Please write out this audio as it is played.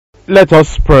Let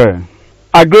us pray.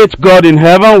 Our great God in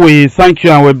heaven, we thank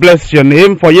you and we bless your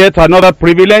name for yet another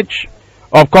privilege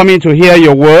of coming to hear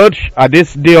your word at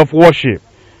this day of worship.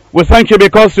 We thank you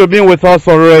because you've been with us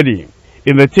already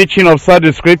in the teaching of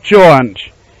Sunday Scripture and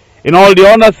in all the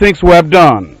other things we have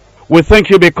done. We thank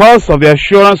you because of the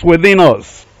assurance within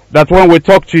us that when we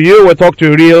talk to you, we talk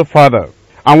to a real Father.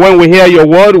 And when we hear your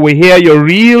word, we hear your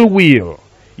real will,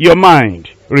 your mind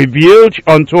revealed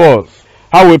unto us.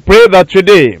 How we pray that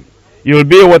today you'll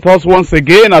be with us once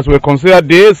again as we consider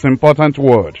this important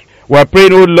word. We are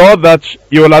praying, O Lord, that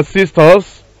you will assist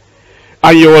us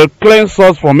and you will cleanse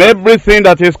us from everything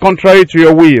that is contrary to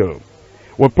your will.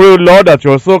 We pray, O Lord, that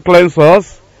you will so cleanse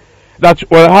us that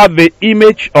we'll have the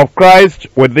image of Christ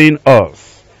within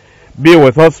us. Be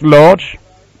with us, Lord,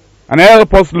 and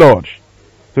help us, Lord,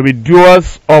 to be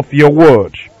doers of your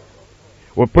word.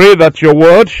 We pray that your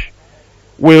word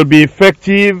will be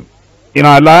effective in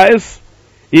our lives,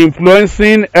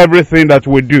 influencing everything that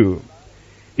we do.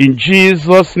 In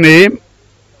Jesus' name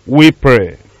we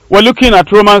pray. We're looking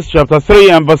at Romans chapter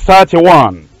 3 and verse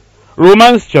 31.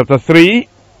 Romans chapter 3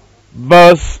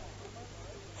 verse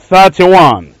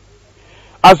 31.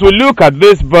 As we look at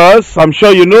this verse, I'm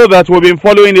sure you know that we've been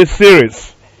following this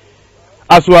series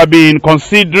as we have been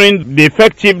considering the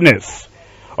effectiveness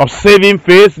of saving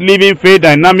faith, living faith,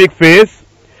 dynamic faith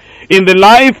in the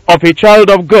life of a child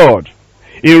of God,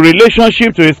 in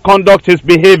relationship to his conduct, his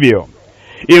behavior,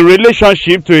 in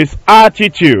relationship to his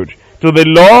attitude to the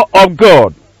law of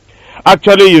God.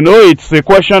 Actually, you know, it's a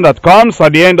question that comes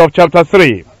at the end of chapter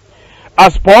 3.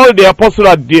 As Paul the apostle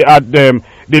had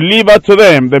delivered to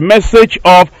them the message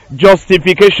of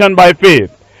justification by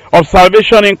faith, of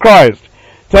salvation in Christ,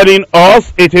 telling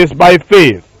us it is by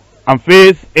faith and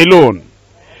faith alone.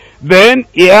 Then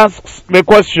he asks the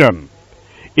question,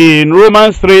 in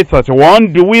Romans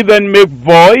 3:31, do we then make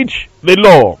void the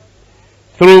law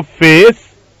through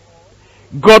faith?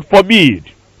 God forbid.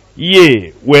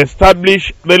 Yea, we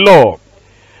establish the law.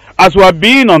 As we have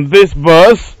been on this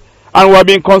verse, and we have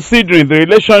been considering the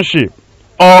relationship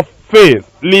of faith,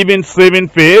 living, saving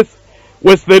faith,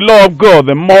 with the law of God,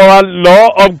 the moral law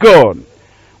of God,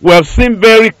 we have seen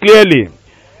very clearly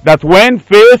that when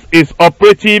faith is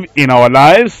operative in our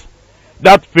lives,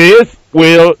 that faith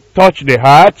will touch the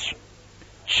heart,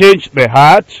 change the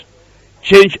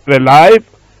life,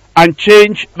 and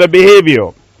change the behavior.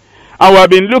 And we have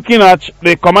been looking at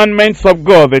the commandments of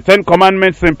God, the 10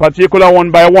 commandments in particular,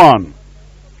 one by one.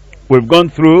 We've gone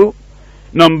through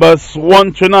numbers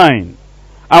 1 to 9.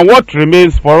 And what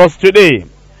remains for us today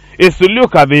is to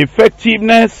look at the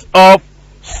effectiveness of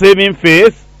saving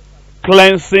faith,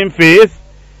 cleansing faith,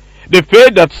 the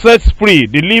faith that sets free,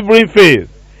 delivering faith,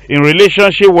 in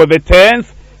relationship with the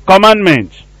 10th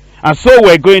commandment. And so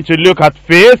we're going to look at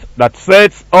faith that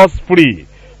sets us free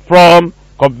from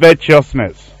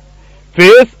covetousness.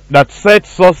 Faith that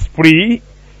sets us free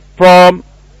from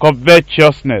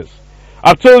covetousness.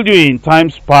 I've told you in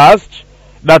times past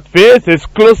that faith is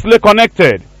closely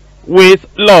connected with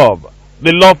love.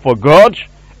 The love for God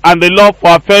and the love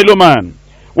for our fellow man.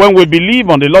 When we believe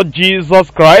on the Lord Jesus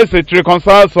Christ, it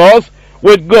reconciles us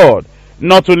with God.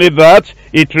 Not only that,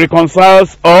 it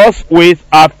reconciles us with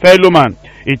our fellow man.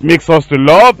 It makes us to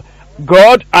love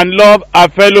God and love our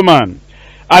fellow man.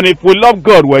 And if we love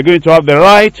God, we're going to have the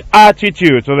right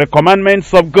attitude to the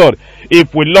commandments of God.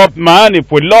 If we love man,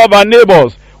 if we love our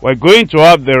neighbors, we're going to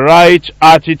have the right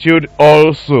attitude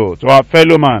also to our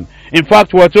fellow man. In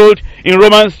fact, we're told in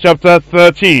Romans chapter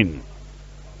 13.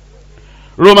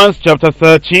 Romans chapter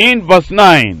 13 verse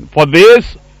 9. For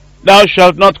this, thou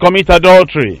shalt not commit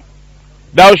adultery.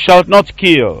 Thou shalt not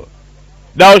kill.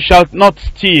 Thou shalt not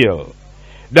steal.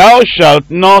 Thou shalt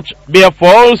not bear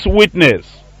false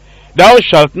witness. Thou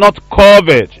shalt not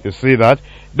covet. You see that?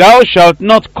 Thou shalt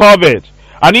not covet.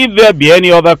 And if there be any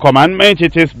other commandment,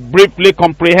 it is briefly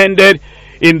comprehended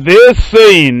in this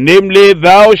saying, namely,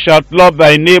 thou shalt love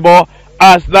thy neighbor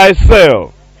as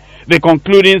thyself. The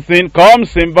concluding thing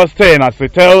comes in verse 10 as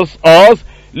it tells us,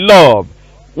 love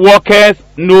worketh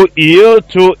no ill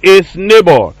to his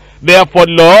neighbor. Therefore,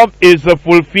 love is the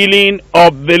fulfilling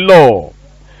of the law.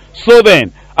 So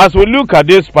then, as we look at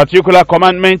this particular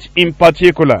commandment in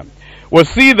particular, we'll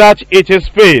see that it is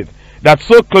faith that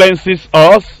so cleanses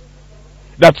us,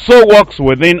 that so works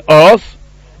within us,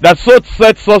 that so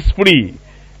sets us free,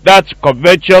 that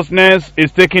covetousness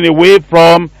is taken away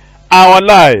from our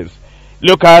lives.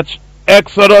 Look at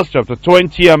Exodus chapter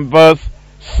 20 and verse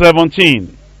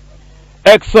 17.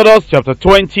 Exodus chapter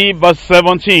 20 verse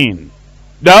 17.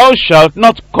 Thou shalt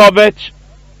not covet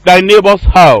thy neighbor's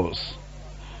house.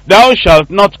 Thou shalt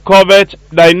not covet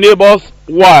thy neighbor's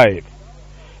wife.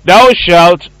 Thou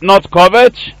shalt not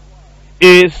covet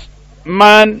is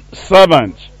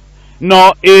manservant,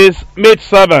 nor is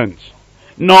maidservant,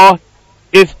 nor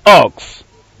is ox,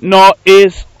 nor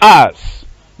is ass,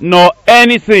 nor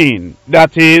anything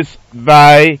that is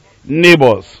thy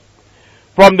neighbor's.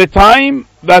 From the time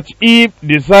that Eve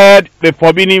desired the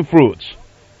forbidden fruit,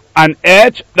 and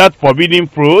ate that forbidden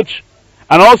fruit,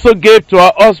 and also gave to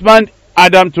her husband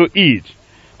Adam to eat,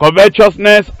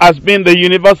 covetousness has been the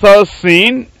universal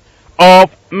sin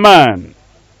of man.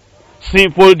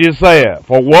 Sinful desire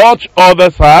for what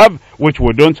others have, which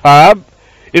we don't have,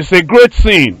 is a great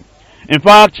sin. In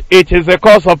fact, it is the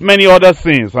cause of many other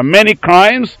sins and many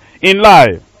crimes in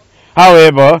life.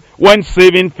 However, when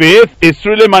saving faith is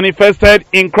truly manifested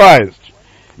in Christ,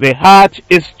 the heart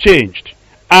is changed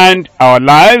and our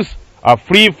lives are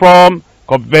free from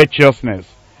covetousness.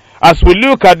 As we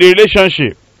look at the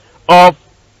relationship of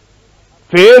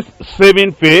faith,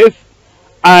 saving faith,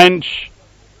 and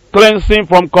cleansing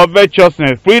from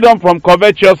covetousness, freedom from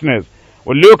covetousness,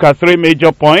 we look at three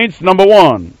major points. Number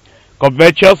one,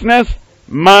 covetousness,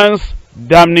 man's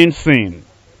damning sin.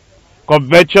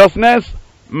 Covetousness,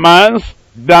 man's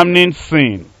damning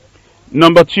sin.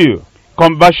 Number two,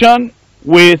 conversion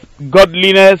with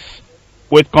godliness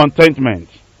with contentment.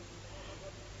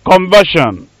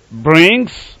 Conversion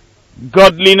brings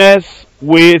godliness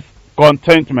with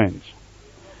contentment.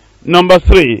 Number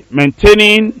three,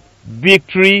 maintaining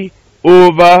victory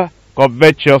over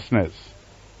covetousness.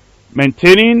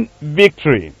 Maintaining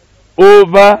victory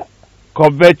over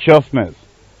covetousness.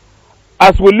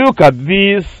 As we look at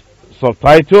these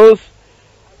subtitles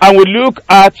and we look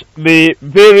at the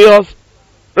various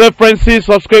references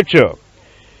of Scripture,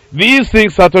 these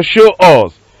things are to show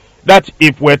us that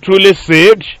if we're truly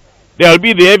saved, there will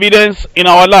be the evidence in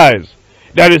our lives.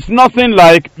 There is nothing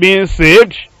like being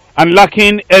saved and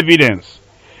lacking evidence.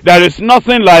 There is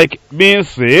nothing like being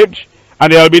saved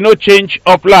and there will be no change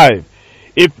of life.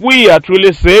 If we are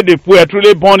truly saved, if we are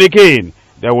truly born again,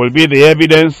 there will be the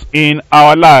evidence in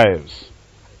our lives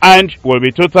and we'll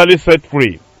be totally set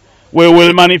free. We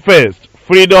will manifest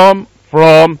freedom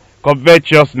from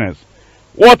covetousness.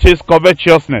 What is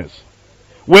covetousness?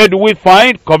 Where do we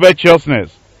find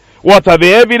covetousness? What are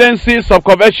the evidences of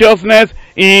covetousness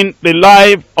in the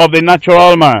life of the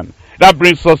natural man? That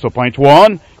brings us to point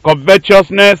one,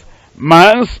 covetousness,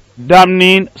 man's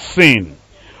damning sin.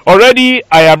 Already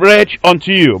I have read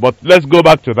unto you, but let's go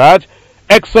back to that.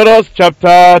 Exodus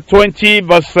chapter 20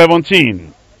 verse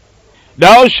 17.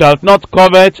 Thou shalt not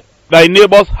covet thy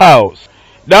neighbor's house.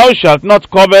 Thou shalt not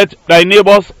covet thy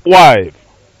neighbor's wife,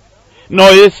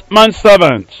 nor his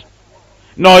manservant,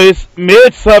 nor his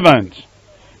maidservant,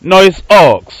 nor his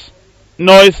ox,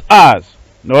 nor his ass,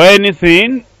 nor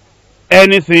anything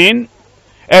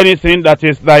that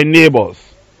is thy neighbor's.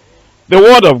 The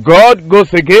word of God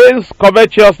goes against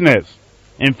covetousness.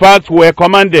 In fact, we are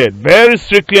commanded very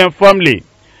strictly and firmly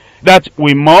that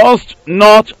we must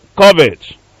not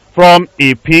covet from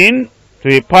a pin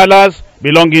to a palace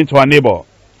belonging to a neighbor.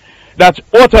 That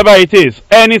whatever it is,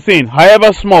 anything,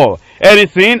 however small,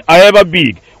 anything, however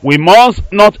big, we must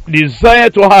not desire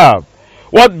to have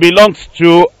what belongs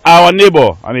to our neighbor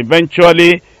and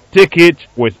eventually take it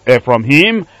from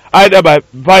him, either by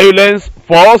violence,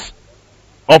 force,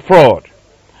 or fraud.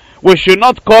 We should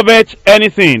not covet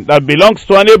anything that belongs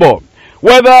to our neighbor,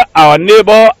 whether our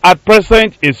neighbor at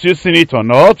present is using it or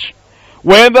not,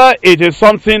 whether it is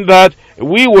something that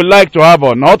we would like to have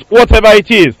or not, whatever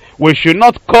it is, we should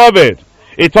not covet.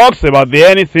 It talks about the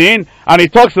anything, and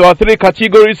it talks about three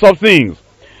categories of things.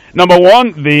 Number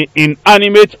one, the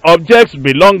inanimate objects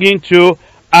belonging to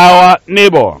our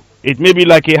neighbor. It may be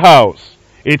like a house.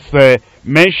 It's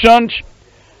mentioned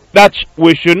that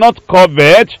we should not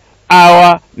covet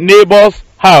our neighbor's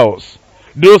house.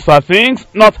 Those are things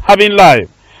not having life.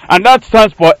 And that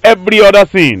stands for every other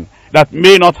thing that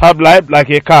may not have life, like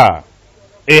a car,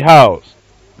 a house,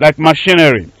 like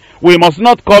machinery. We must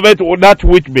not covet that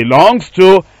which belongs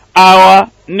to our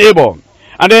neighbor.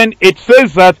 And then it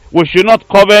says that we should not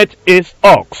covet his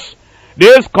ox.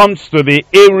 This comes to the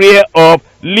area of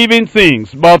living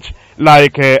things, but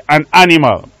like an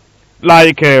animal,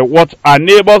 like what our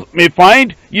neighbors may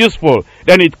find useful.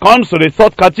 Then it comes to the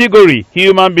third category,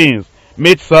 human beings,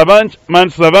 maidservant,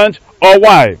 manservant, or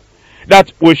wife,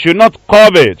 that we should not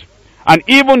covet. And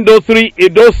even those three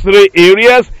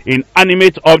areas,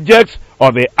 inanimate objects,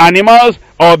 or the animals,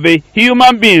 or the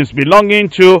human beings belonging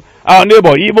to our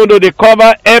neighbor, even though they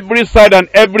cover every side and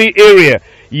every area,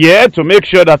 yet to make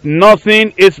sure that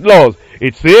nothing is lost,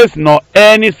 it says, nor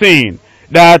anything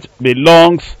that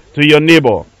belongs to your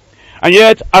neighbor. And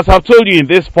yet, as I've told you in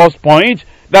this first point,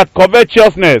 that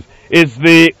covetousness is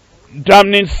the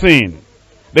damning sin,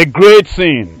 the great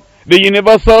sin, the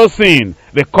universal sin,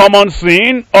 the common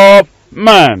sin of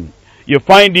man. You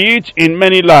find it in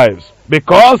many lives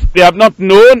because they have not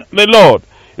known the Lord.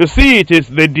 You see, it is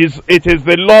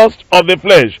the lust of the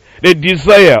flesh, the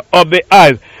desire of the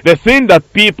eyes, the thing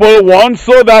that people want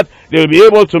so that they will be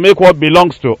able to make what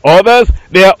belongs to others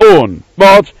their own.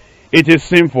 But it is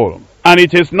sinful, and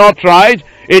it is not right.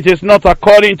 It is not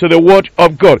according to the word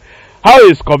of God. How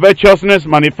is covetousness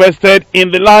manifested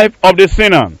in the life of the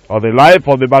sinner or the life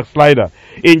of the backslider?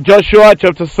 In Joshua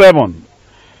chapter 7.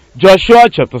 Joshua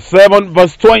chapter 7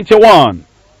 verse 21.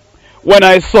 When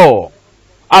I saw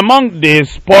among the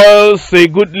spoils a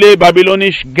goodly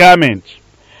Babylonish garment,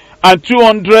 and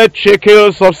 200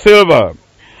 shekels of silver,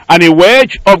 and a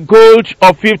wedge of gold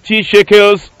of 50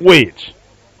 shekels weight,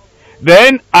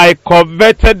 then I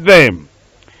coveted them.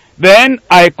 Then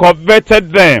I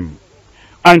coveted them,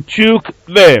 and took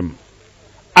them.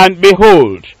 And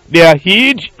behold, they are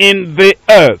hid in the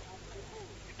earth,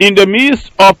 in the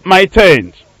midst of my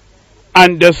tent,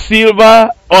 and the silver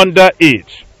under it.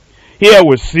 Here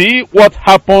we see what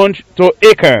happened to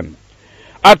Achan.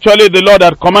 Actually, the Lord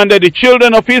had commanded the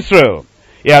children of Israel.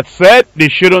 He had said they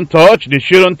shouldn't touch, they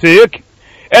shouldn't take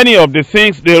any of the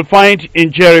things they'll find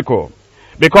in Jericho,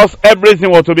 because everything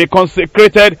was to be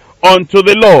consecrated unto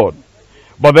the Lord.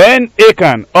 But then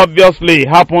Achan obviously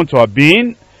happened to have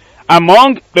been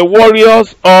among the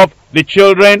warriors of the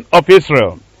children of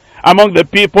Israel, among the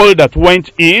people that went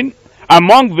in,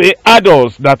 among the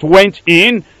adults that went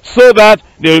in, so that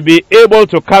they will be able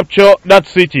to capture that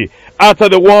city after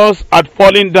the walls had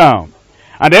fallen down.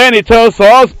 And then it tells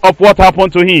us of what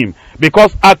happened to him,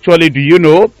 because actually, do you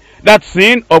know, that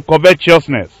sin of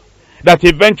covetousness that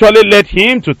eventually led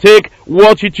him to take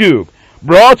what he took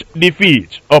brought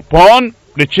defeat upon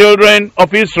the children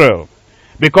of Israel,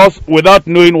 because without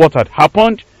knowing what had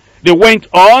happened, they went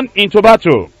on into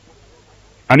battle.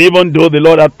 And even though the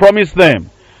Lord had promised them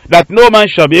that no man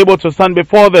shall be able to stand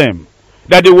before them,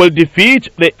 that they will defeat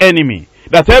the enemy,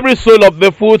 that every sole of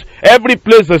their foot, every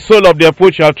place the sole of their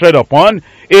foot shall tread upon,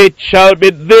 it shall be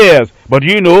theirs. But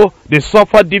you know, they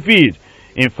suffered defeat.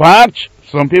 In fact,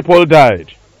 some people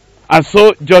died. And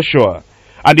so Joshua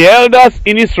and the elders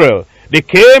in Israel, they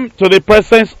came to the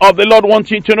presence of the Lord,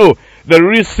 wanting to know the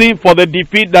reason for the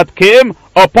defeat that came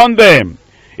upon them.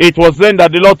 It was then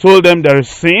that the Lord told them there is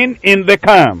sin in the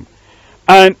camp.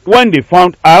 And when they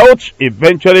found out,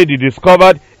 eventually they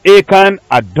discovered Achan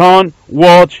had done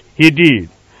what he did.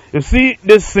 You see,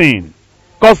 this sin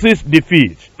causes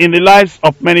defeat in the lives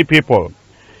of many people.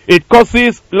 It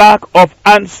causes lack of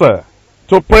answer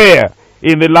to prayer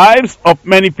in the lives of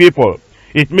many people.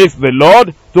 It makes the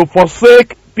Lord to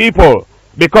forsake people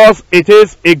because it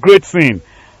is a great sin.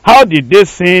 How did this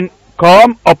sin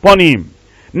come upon him?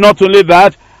 Not only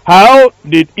that, how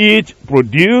did it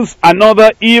produce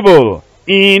another evil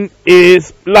in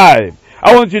his life?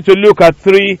 I want you to look at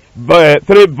three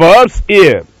verbs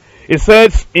here. It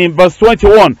says in verse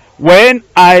 21, when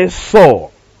I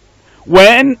saw.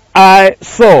 When I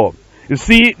saw. You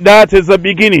see, that is the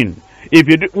beginning. If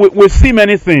you do, we see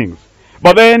many things,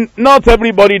 but then not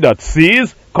everybody that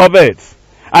sees covets,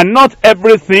 and not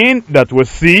everything that we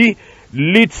see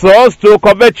leads us to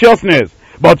covetousness.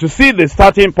 But to see, the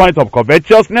starting point of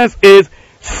covetousness is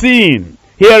seeing.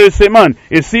 Here is a man,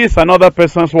 he sees another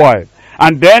person's wife,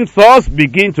 and then thoughts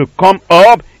begin to come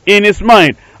up in his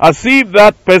mind, as if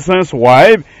that person's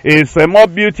wife is more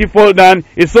beautiful than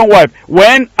his own wife.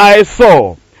 When I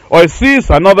saw, or he sees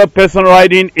another person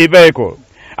riding a vehicle,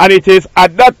 and it is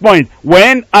at that point,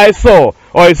 when I saw,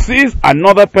 or he sees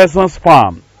another person's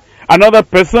farm, another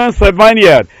person's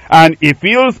vineyard, and he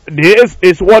feels this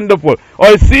is wonderful, or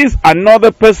he sees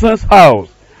another person's house,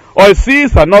 or he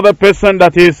sees another person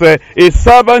that is a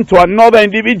servant to another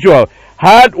individual,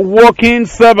 hard working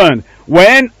servant.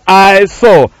 When I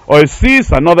saw, or he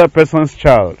sees another person's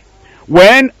child.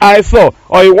 When I saw,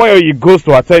 or where he goes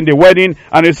to attend the wedding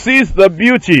and he sees the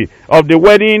beauty of the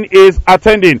wedding is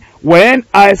attending. When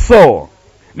I saw,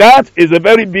 that is the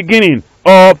very beginning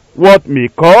of what may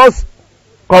cause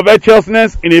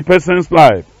covetousness in a person's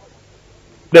life.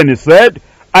 Then he said,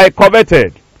 I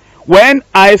coveted. When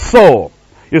I saw.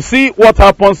 You see, what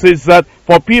happens is that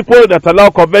for people that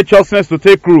allow covetousness to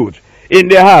take root in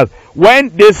their hearts, when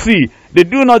they see, they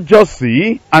do not just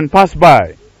see and pass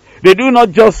by. They do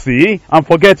not just see and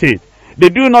forget it. They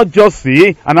do not just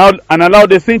see and allow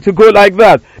the thing to go like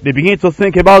that. They begin to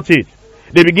think about it.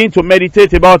 They begin to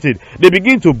meditate about it. They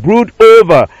begin to brood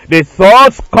over the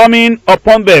thoughts coming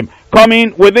upon them,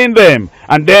 coming within them.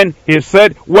 And then he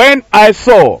said, when I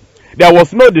saw, there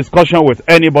was no discussion with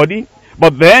anybody.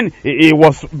 But then he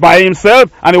was by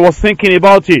himself and he was thinking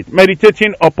about it,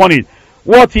 meditating upon it.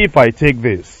 What if I take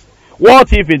this?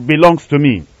 What if it belongs to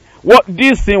me? What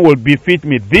this thing will befit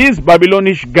me, this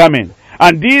Babylonish garment,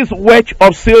 and this wedge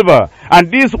of silver, and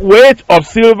this weight of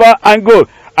silver and gold.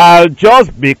 I'll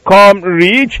just become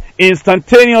rich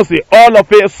instantaneously, all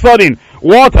of a sudden.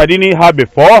 What I didn't have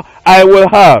before, I will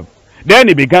have. Then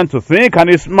he began to think, and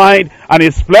his mind and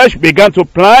his flesh began to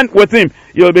plan with him.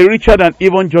 You'll be richer than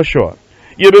even Joshua.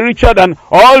 You'll be richer than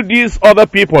all these other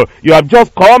people. You have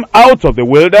just come out of the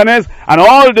wilderness, and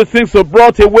all the things you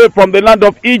brought away from the land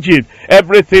of Egypt,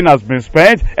 everything has been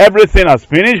spent, everything has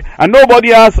finished, and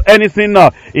nobody has anything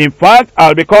now. In fact,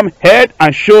 I'll become head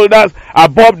and shoulders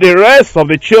above the rest of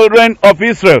the children of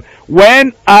Israel.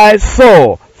 When I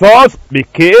saw, thoughts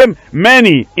became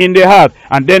many in the heart.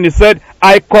 And then he said,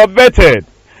 I coveted.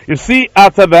 You see,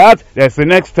 after that, there's the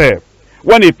next step.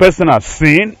 When a person has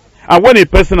sinned, and when a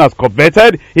person has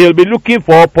coveted, he'll be looking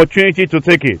for opportunity to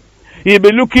take it. He'll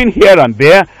be looking here and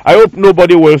there. I hope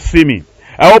nobody will see me.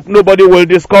 I hope nobody will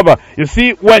discover. You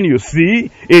see, when you see,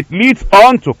 it leads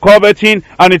on to coveting,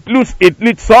 and it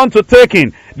leads on to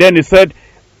taking. Then he said,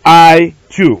 I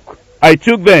took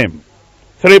them.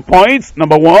 3 points.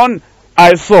 Number 1,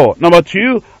 I saw. Number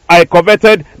 2, I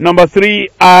coveted. Number 3,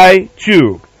 I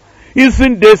took.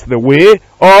 Isn't this the way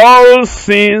all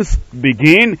sins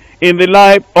begin in the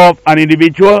life of an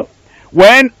individual?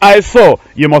 When I saw,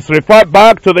 you must refer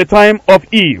back to the time of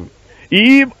Eve.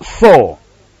 Eve saw,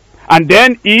 and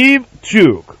then Eve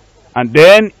took, and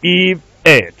then Eve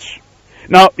ate.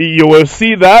 Now you will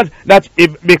see that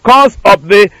if, because of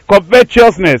the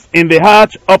covetousness in the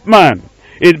heart of man,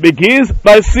 it begins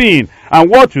by seeing, and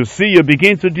what you see you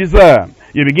begin to desire.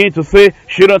 You begin to say,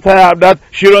 shouldn't I have that?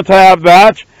 Shouldn't I have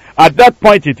that? At that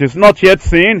point it is not yet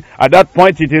sin. At that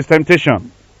point it is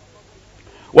temptation.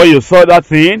 When you saw that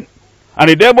thing, and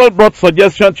the devil brought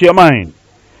suggestion to your mind,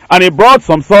 and he brought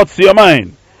some thoughts to your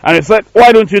mind, and he said,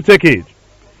 why don't you take it?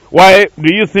 Why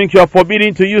do you think you are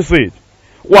forbidden to use it?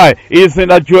 Why? Isn't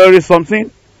that jewelry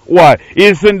something? Why?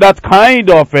 Isn't that kind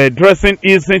of dressing,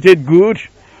 isn't it good?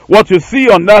 What you see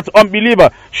on that unbeliever,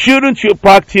 shouldn't you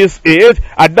practice it?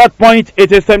 At that point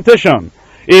it is temptation.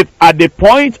 If at the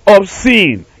point of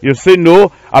sin you say,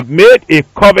 no, I've made a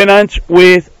covenant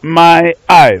with my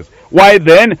eyes, why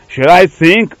then should I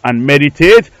think and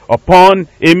meditate upon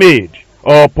a maid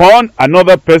or upon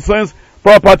another person's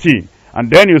property? And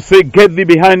then you say, get thee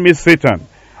behind me, Satan.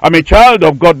 I'm a child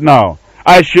of God now.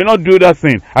 I should not do that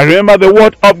thing. I remember the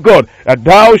word of God, that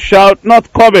thou shalt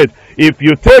not covet. If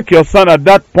you take your son at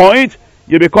that point,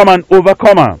 you become an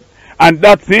overcomer. And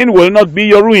that thing will not be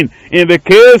your ruin. In the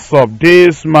case of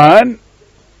this man,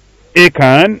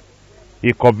 Achan,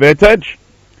 he coveted.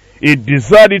 He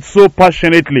desired it so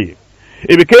passionately.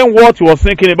 It became what he was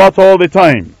thinking about all the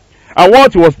time, and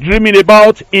what he was dreaming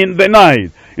about in the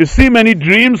night. You see, many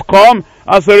dreams come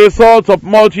as a result of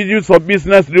multitudes of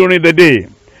business during the day.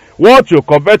 What you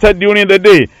coveted during the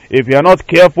day, if you are not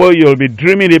careful, you'll be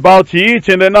dreaming about it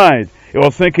in the night. He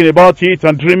was thinking about it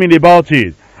and dreaming about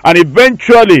it. And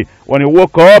eventually, when he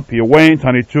woke up, he went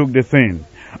and he took the thing.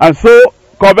 And so,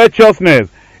 covetousness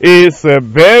is a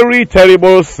very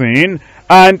terrible sin,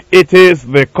 and it is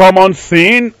the common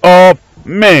sin of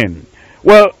men.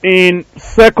 Well, in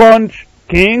 2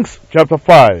 Kings chapter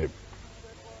 5.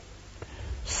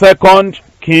 2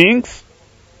 Kings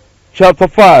chapter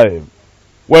 5.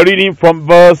 We're reading from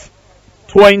verse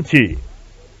 20.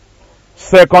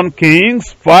 2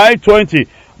 Kings 5:20.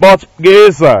 But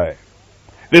Gehazi,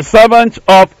 the servant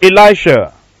of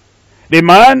Elisha, the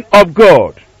man of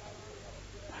God,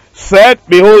 said,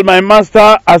 behold, my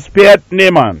master has spared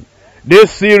Naaman,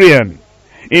 this Syrian,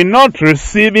 in not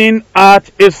receiving at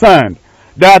a sand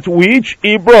that which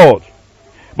he brought.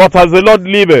 But as the Lord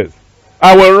liveth,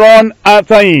 I will run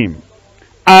after him,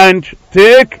 and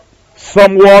take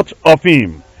somewhat of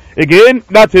him. Again,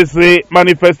 that is the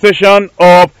manifestation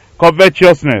of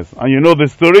covetousness. And you know the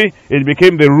story. It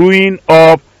became the ruin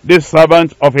of this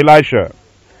servant of Elisha.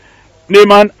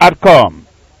 Naaman had come,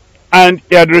 and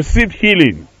he had received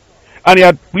healing, and he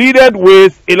had pleaded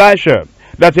with Elisha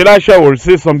that Elisha would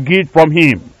receive some gift from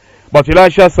him. But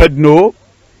Elisha said no.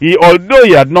 Although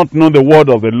he had not known the word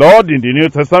of the Lord in the New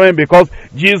Testament, because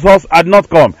Jesus had not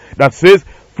come, that says,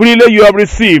 freely you have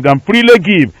received and freely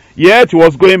give. Yet he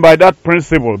was going by that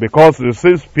principle, because the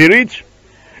same spirit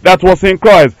that was in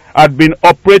Christ had been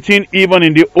operating even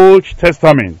in the Old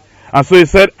Testament. And so he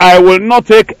said, I will not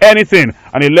take anything.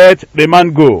 And he let the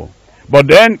man go. But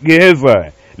then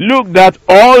Gehazi looked at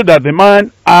all that the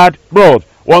man had brought.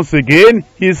 Once again,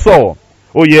 he saw.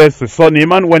 Oh yes, he saw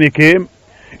Naaman when he came.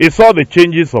 He saw the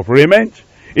changes of raiment.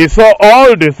 He saw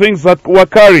all the things that were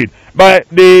carried by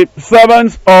the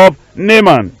servants of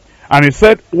Naaman. And he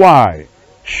said, why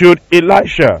should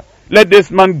Elisha let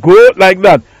this man go like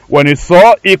that? When he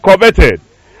saw, he coveted.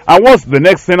 And what's the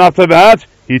next thing after that?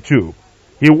 He took.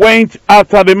 He went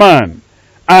after the man.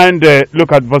 And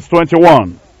look at verse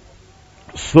 21.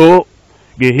 So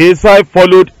Gehazi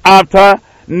followed after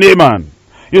Naaman.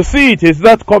 You see, it is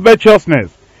that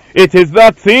covetousness. It is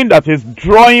that thing that is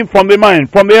drawing from the mind,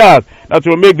 from the heart, that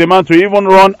will make the man to even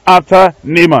run after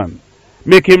Naaman.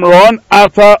 Make him run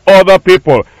after other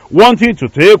people, wanting to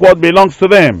take what belongs to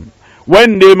them.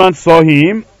 When Naaman saw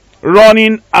him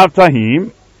running after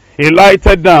him, he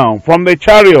lighted down from the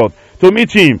chariot to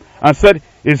meet him and said,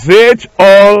 is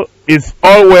all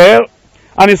well?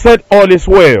 And he said, all is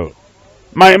well.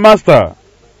 My master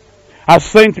has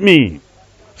sent me,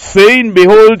 saying,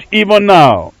 behold, even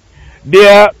now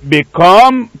there be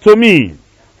come to me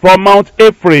from Mount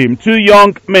Ephraim 2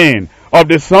 young men of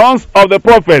the sons of the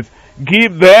prophets.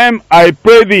 Give them, I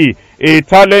pray thee, a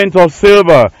talent of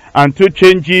silver and 2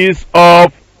 changes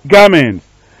of garments.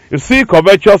 You see,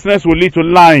 covetousness will lead to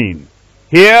lying.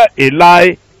 Here a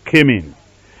lie came in,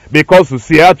 because you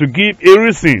see, he had to give a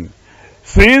reason.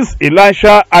 Since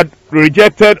Elisha had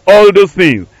rejected all those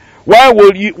things, why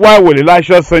will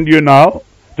Elisha send you now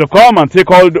to come and take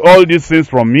all these things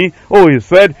from me? Oh, he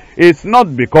said, it's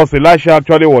not because Elisha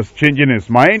actually was changing his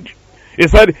mind. He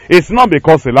said, it's not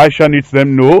because Elisha needs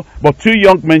them, no, but 2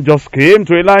 young men just came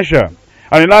to Elisha.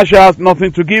 And Elisha has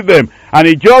nothing to give them. And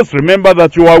he just remembered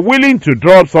that you are willing to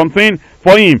drop something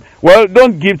for him. Well,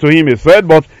 don't give to him, he said,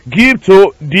 but give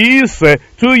to these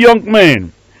 2 young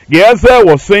men. Gehazi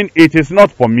was saying, it is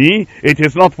not for me, it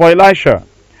is not for Elisha.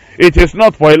 It is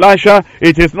not for Elisha,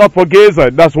 it is not for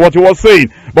Gehazi. That's what he was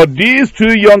saying. But these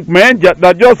 2 young men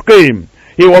that just came,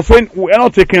 he was saying, we are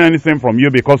not taking anything from you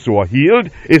because you are healed.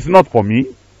 It's not for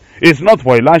me. It's not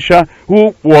for Elisha,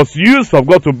 who was used of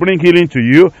God to bring healing to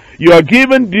you. You are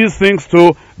giving these things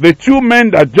to the 2 men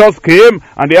that just came,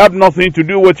 and they have nothing to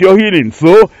do with your healing.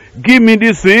 So, give me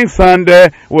these things, and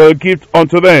we'll give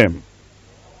unto them.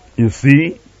 You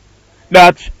see,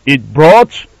 that it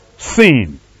brought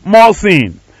sin, more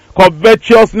sin.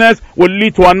 Covetousness will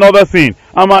lead to another thing.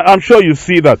 I'm sure you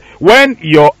see that. When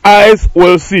your eyes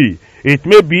will see, it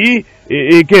may be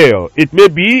a girl, it may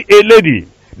be a lady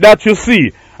that you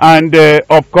see. And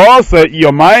of course,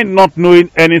 your mind not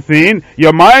knowing anything,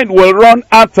 your mind will run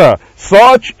after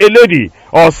such a lady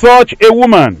or such a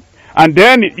woman. And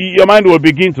then your mind will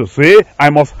begin to say, I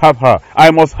must have her, I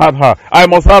must have her, I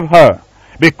must have her.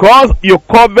 Because you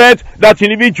covet that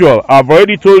individual. I've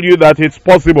already told you that it's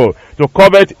possible to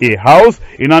covet a house,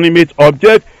 inanimate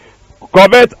object,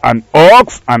 covet an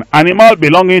ox, an animal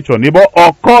belonging to a neighbor,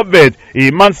 or covet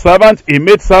a manservant, a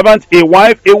maidservant, a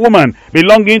wife, a woman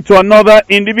belonging to another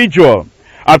individual.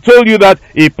 I told you that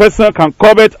a person can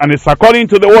covet, and it's according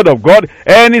to the word of God,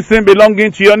 anything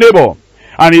belonging to your neighbor.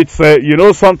 And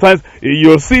it's, sometimes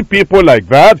you'll see people like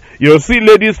that. You'll see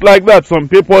ladies like that. Some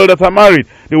people that are married,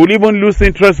 they will even lose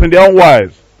interest in their own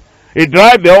wives. They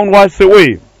drive their own wives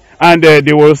away. And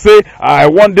they will say, I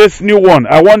want this new one.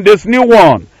 I want this new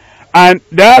one. And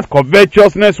that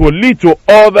covetousness will lead to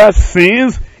other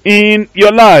sins in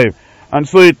your life. And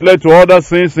so it led to other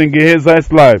sins in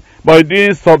Gehazi's life. But it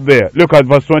didn't stop there. Look at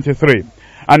verse 23.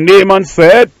 And Naaman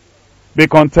said, be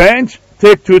content,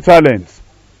 take 2 talents.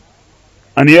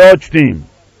 And he urged him.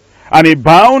 And he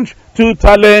bound 2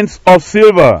 talents of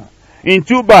silver in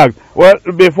 2 bags. Well,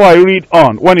 before I read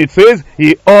on, when it says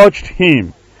he urged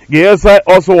him, Gehazi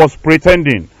also was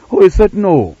pretending. Oh, he said,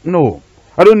 no,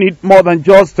 I don't need more than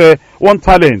just 1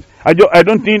 talent. I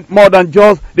don't need more than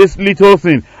just this little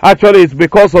thing. Actually, it's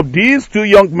because of these 2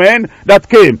 young men that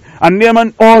came. And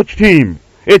Naaman urged him.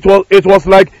 It was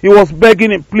like he was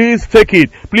begging him, please take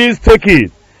it, please take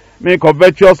it.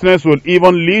 Covetousness will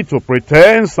even lead to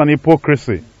pretense and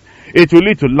hypocrisy. It will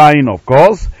lead to lying, of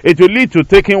course. It will lead to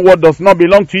taking what does not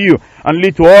belong to you and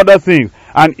lead to other things.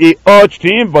 And he urged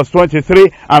him, verse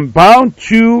 23, and bound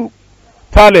 2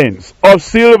 talents of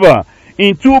silver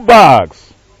in 2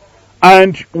 bags,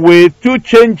 and with 2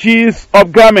 changes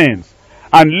of garments,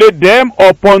 and laid them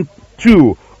upon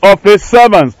 2 of his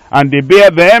servants, and they bare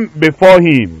them before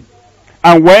him.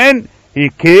 And when he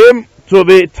came to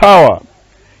the tower,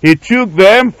 he took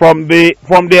them from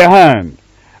their hand,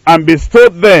 and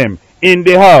bestowed them in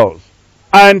the house.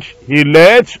 And he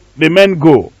let the men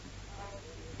go,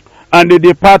 and they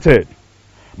departed.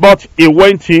 But he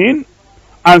went in,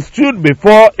 and stood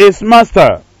before his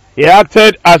master. He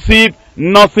acted as if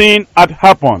nothing had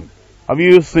happened. Have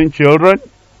you seen children?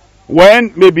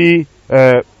 When maybe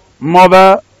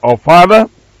mother or father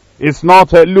is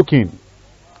not looking,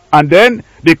 and then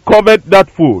they covet that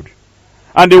food.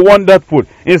 And they want that food.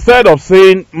 Instead of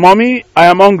saying, Mommy, I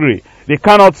am hungry, they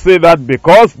cannot say that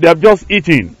because they have just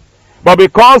eaten. But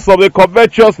because of the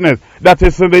covetousness that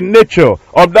is in the nature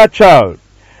of that child,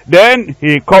 then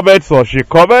he covets or she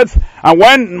covets, and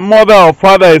when mother or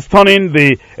father is turning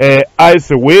the eyes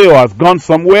away or has gone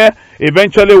somewhere,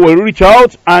 eventually will reach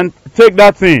out and take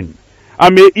that thing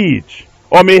and may eat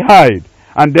or may hide.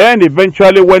 And then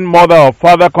eventually when mother or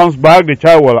father comes back, the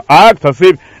child will act as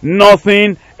if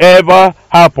nothing ever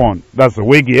happened. That's the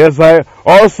way Gehazi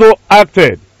also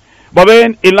acted. But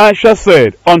then Elisha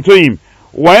said unto him,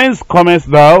 Whence comest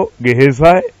thou,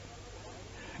 Gehazi?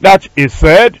 That is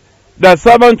said, the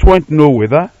servant went no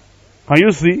whither. Can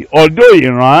you see? Although he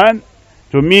ran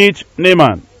to meet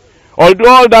Naaman, although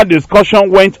all that discussion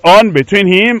went on between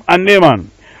him and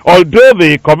Naaman, although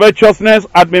the covetousness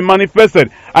had been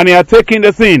manifested and he had taken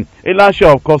the thing, Elisha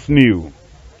of course knew.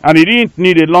 And he didn't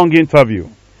need a long interview.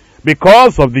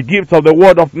 Because of the gift of the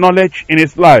word of knowledge in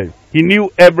his life, he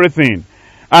knew everything.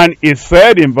 And he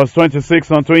said in verse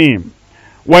 26 unto him,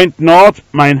 Went not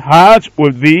mine heart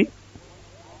with thee,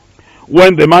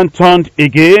 when the man turned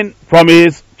again from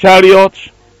his chariot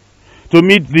to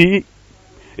meet thee?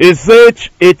 Is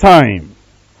such a time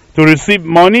to receive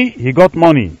money? He got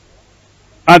money.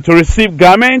 And to receive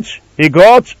garments? He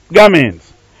got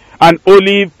garments. And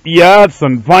olive yards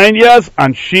and vineyards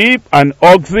and sheep and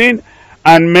oxen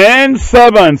and men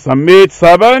servants and maid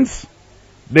servants.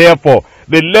 Therefore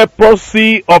the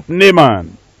leprosy of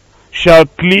Naaman shall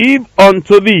cleave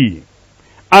unto thee,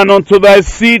 and unto thy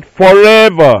seed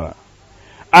forever.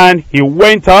 And he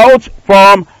went out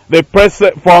from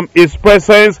his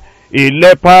presence, a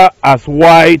leper as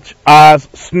white as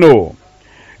snow.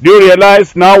 Do you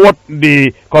realize now what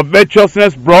the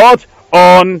covetousness brought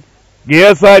on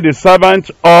Gehazi, the servant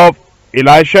of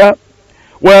Elisha?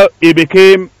 Well, he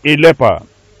became a leper.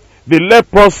 The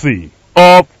leprosy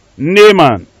of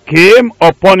Naaman came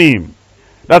upon him.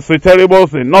 That's a terrible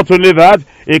thing. Not only that,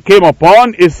 it came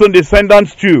upon his own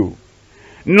descendants too.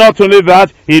 Not only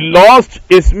that, he lost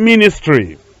his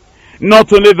ministry.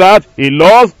 Not only that, he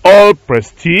lost all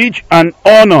prestige and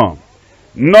honor.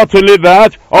 Not only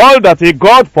that, all that he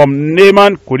got from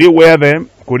Naaman, could he wear them?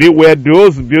 Could he wear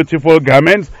those beautiful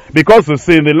garments? Because you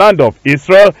see, in the land of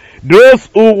Israel, those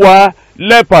who were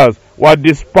lepers were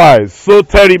despised so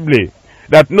terribly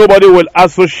that nobody will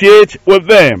associate with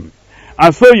them.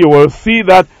 And so you will see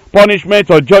that punishment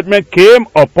or judgment came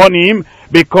upon him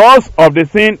because of the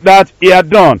thing that he had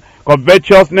done.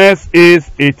 Covetousness is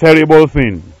a terrible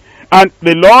thing. And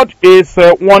the Lord is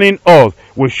warning us,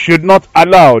 we should not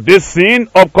allow this sin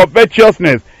of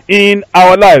covetousness in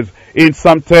our lives. In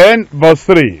Psalm 10 verse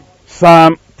 3.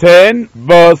 Psalm 10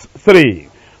 verse 3.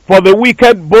 For the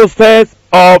wicked boasteth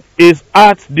of his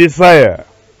heart's desire,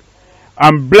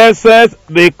 and blesseth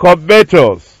the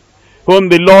covetous, whom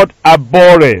the Lord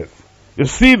abhorreth. You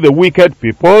see, the wicked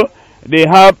people, they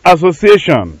have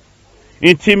association,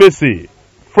 intimacy,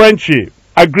 friendship,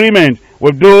 agreement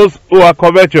with those who are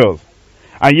covetous.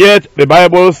 And yet the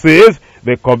Bible says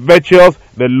the covetous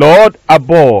the Lord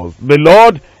abhors. The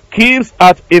Lord keeps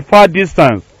at a far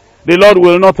distance. The Lord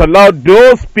will not allow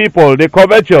those people, the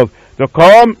covetous, to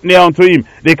come near unto him.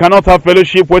 They cannot have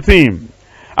fellowship with him.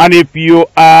 And if you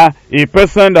are a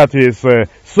person that is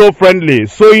so friendly,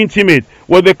 so intimate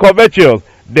with the covetous,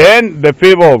 then the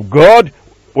favor of God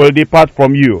will depart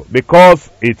from you. Because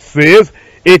it says,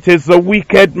 it is the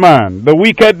wicked man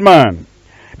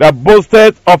that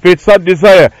boasteth of its sad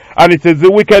desire, and it is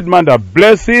the wicked man that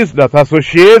blesses, that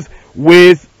associates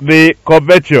with the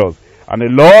covetous. And the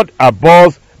Lord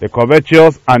abhors the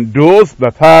covetous and those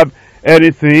that have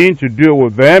anything to do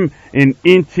with them in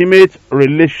intimate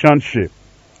relationship.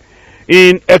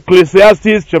 In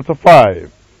Ecclesiastes chapter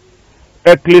 5,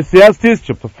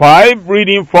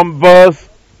 reading from verse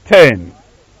 10.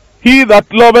 He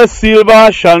that loveth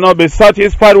silver shall not be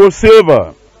satisfied with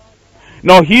silver,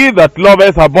 nor he that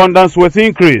loveth abundance with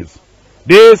increase.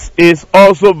 This is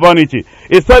also vanity.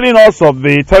 It's telling us of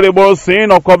the terrible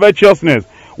sin of covetousness.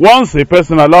 Once a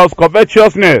person allows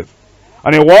covetousness,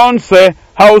 and he wants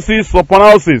houses upon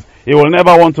houses, he will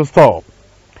never want to stop.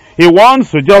 He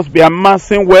wants to just be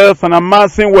amassing wealth and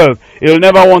amassing wealth. He'll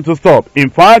never want to stop. In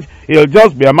fact, he'll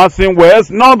just be amassing wealth,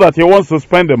 not that he wants to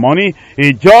spend the money,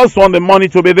 he just wants the money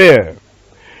to be there.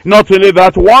 Not only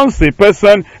that, once a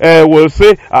person will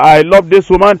say, I love this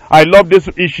woman, I love this,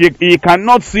 he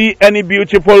cannot see any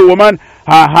beautiful woman,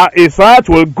 his heart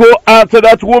will go after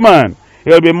that woman.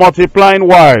 He'll be multiplying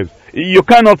wives. You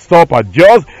cannot stop at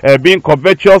just being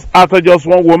covetous after just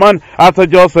one woman, after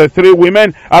just 3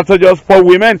 women, after just 4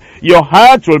 women. Your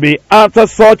heart will be after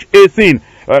such a thing.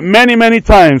 many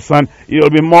times, and you'll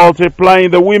be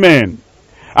multiplying the women.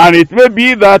 And it may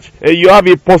be that you have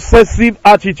a possessive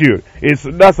attitude.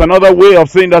 That's another way of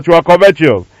saying that you are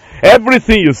covetous.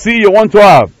 Everything you see, you want to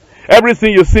have.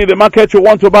 Everything you see in the market, you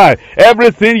want to buy.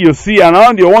 Everything you see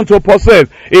around, you want to possess.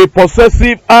 A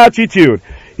possessive attitude.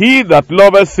 He that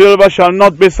loveth silver shall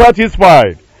not be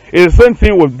satisfied. It's the same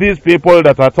thing with these people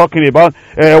that are talking about,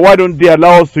 why don't they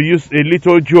allow us to use a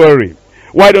little jewelry?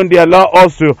 Why don't they allow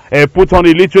us to put on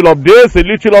a little of this, a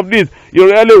little of this? You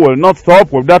really will not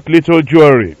stop with that little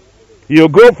jewelry. You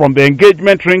go from the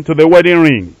engagement ring to the wedding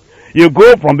ring. You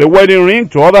go from the wedding ring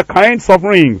to other kinds of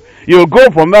rings. You go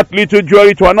from that little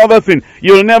jewelry to another thing.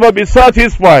 You'll never be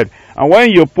satisfied. And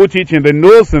when you put it in the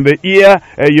nose, in the ear,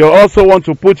 you also want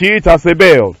to put it as a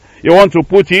belt. You want to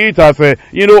put it as a,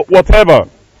 whatever.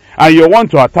 And you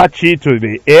want to attach it to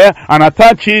the hair and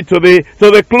attach it to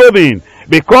the clothing.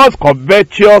 Because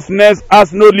covetousness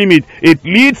has no limit. It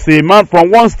leads a man from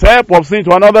one step of sin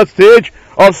to another stage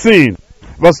of sin.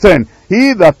 Verse 10.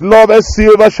 He that loveth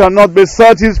silver shall not be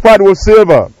satisfied with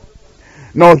silver,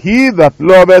 nor he that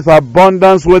loveth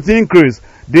abundance with increase.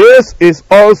 This is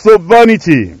also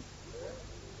vanity.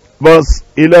 Verse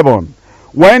 11.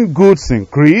 When goods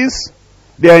increase,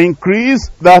 there increase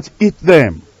that eat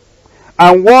them.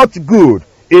 And what good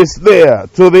is there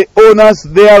to the owners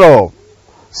thereof,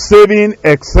 saving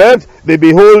except the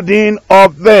beholding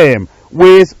of them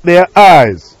with their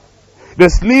eyes? The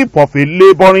sleep of a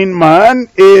laboring man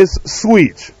is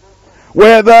sweet,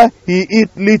 whether he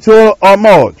eat little or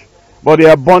much. But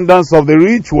the abundance of the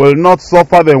rich will not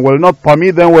suffer them, will not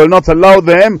permit them, will not allow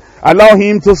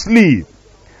him to sleep.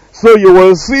 So you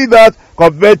will see that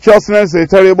covetousness is a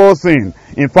terrible thing.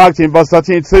 In fact, in verse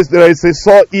 13 it says, there is a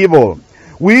sore evil,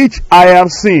 which I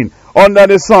have seen under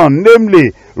the sun,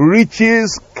 namely,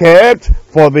 riches kept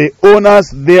for the owners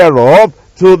thereof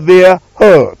to their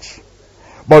hurt.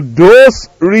 But those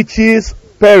riches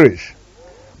perish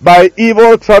by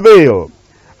evil travail,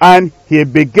 and he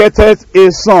begetteth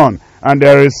a son, and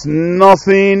there is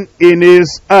nothing in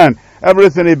his hand.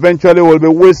 Everything eventually will be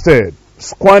wasted,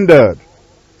 squandered.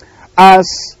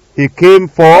 As he came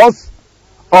forth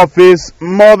of his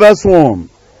mother's womb,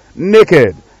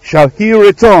 naked shall he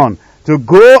return to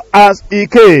go as he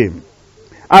came,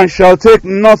 and shall take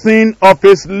nothing of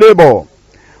his labor,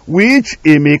 which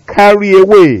he may carry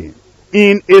away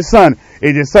in his hand.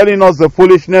 It is telling us the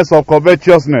foolishness of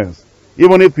covetousness.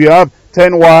 Even if you have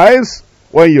 10 wives,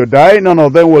 when you die, none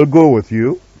of them will go with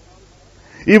you.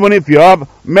 Even if you have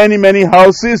many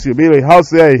houses, you build a house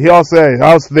there, a house there, a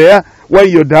house there. When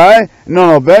you die,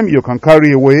 none of them you can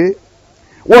carry away.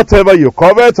 Whatever you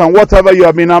covet and whatever you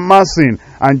have been amassing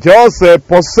and just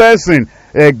possessing,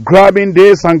 grabbing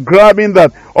this and grabbing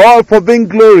that, all for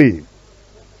vainglory,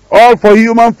 all for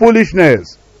human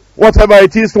foolishness. Whatever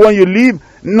it is, when you leave,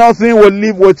 nothing will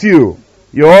live with you.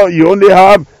 You only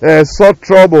have sore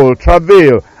trouble,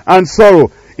 travail, and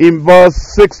sorrow. In verse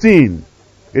 16,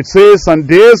 it says, and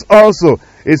this also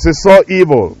is a sore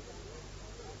evil,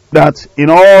 that in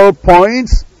all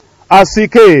points as he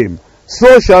came,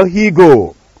 so shall he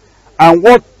go. And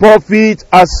what profit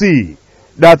has he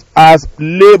that has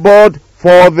labored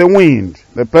for the wind?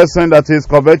 The person that is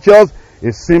covetous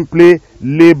is simply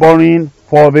laboring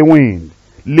for the wind.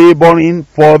 Laboring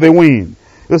for the wind.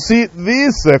 You see,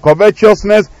 this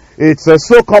covetousness, it's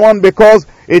so common because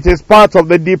it is part of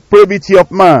the depravity of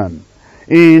man.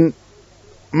 In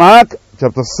Mark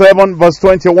chapter 7 verse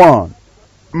 21.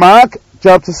 Mark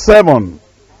chapter 7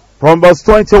 from verse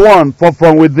 21. For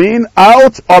from within,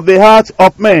 out of the heart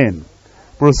of men,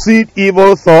 proceed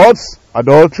evil thoughts,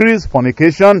 adulteries,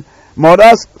 fornication,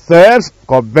 murders, thefts,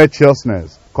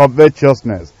 covetousness.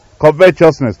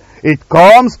 It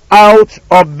comes out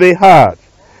of the heart.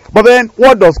 But then,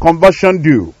 what does conversion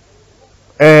do?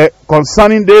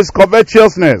 Concerning this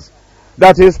covetousness,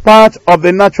 that is part of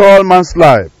the natural man's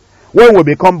life. When we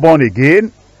become born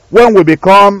again, when we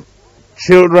become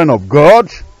children of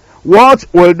God, what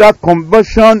will that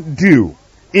conversion do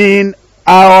in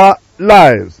our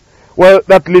lives? Well,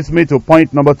 that leads me to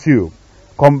point number 2.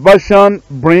 Conversion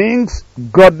brings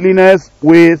godliness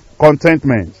with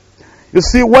contentment. You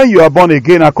see, when you are born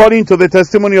again, according to the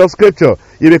testimony of Scripture,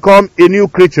 you become a new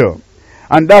creature.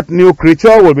 And that new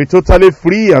creature will be totally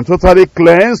free and totally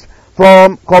cleansed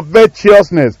from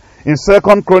covetousness. In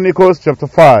 2 Chronicles chapter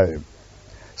 5.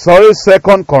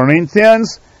 2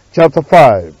 Corinthians chapter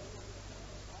 5.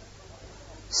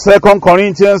 2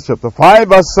 Corinthians chapter 5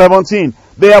 verse 17.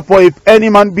 Therefore, if any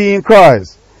man be in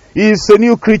Christ, he is a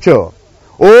new creature.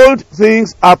 Old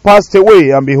things are passed away,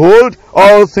 and behold,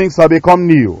 all things are become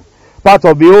new. Part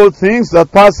of the old things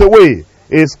that pass away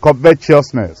is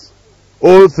covetousness.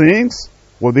 Old things,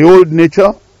 with the old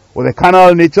nature, with the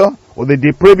carnal nature, with the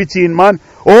depravity in man,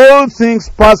 all things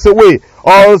pass away.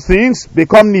 All things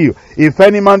become new. If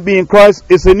any man be in Christ,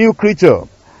 is a new creature.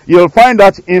 You'll find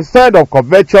that instead of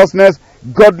covetousness,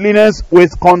 godliness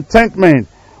with contentment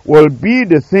will be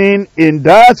the thing in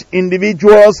that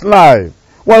individual's life.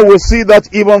 Well, we see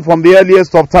that even from the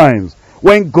earliest of times.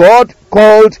 When God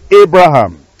called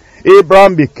Abraham,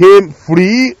 Abraham became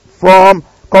free from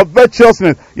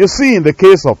covetousness. You see, in the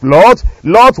case of Lot,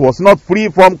 Lot was not free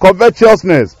from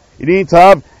covetousness. He didn't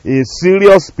have a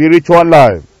serious spiritual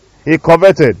life. He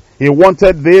coveted. He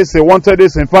wanted this, he wanted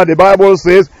this. In fact, the Bible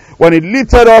says, when he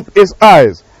lifted up his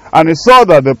eyes and he saw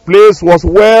that the place was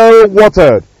well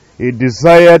watered, he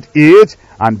desired it,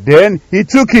 and then he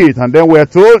took it. And then we're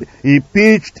told he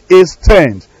pitched his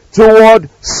tent toward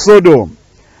Sodom.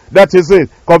 That is it.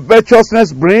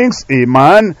 Covetousness brings a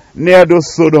man near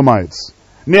those Sodomites,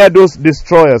 near those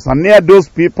destroyers, and near those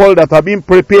people that have been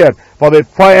prepared for the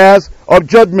fires of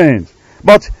judgment.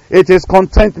 But it is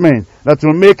contentment that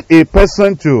will make a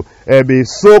person to be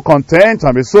so content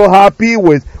and be so happy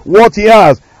with what he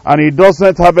has, and he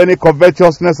doesn't have any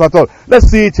covetousness at all. Let's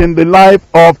see it in the life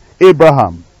of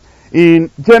Abraham.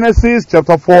 In Genesis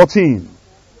chapter 14.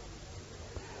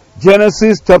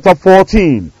 Genesis chapter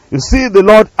 14. You see, the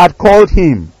Lord had called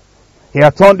him. He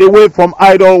had turned away from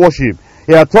idol worship.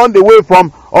 He had turned away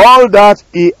from all that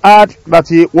he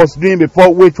was doing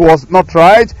before, which was not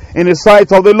right in the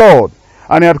sight of the Lord.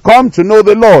 And he had come to know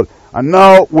the Lord. And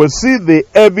now we'll see the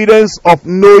evidence of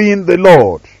knowing the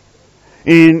Lord.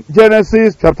 In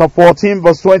Genesis chapter 14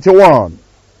 verse 21.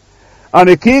 And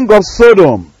the king of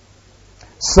Sodom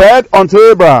said unto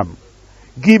Abraham,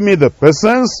 give me the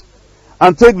persons,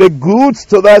 and take the goods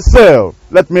to thyself.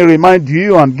 Let me remind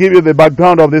you and give you the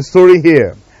background of the story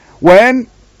here. When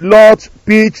Lot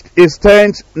pitched his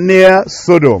tent near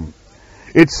Sodom,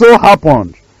 it so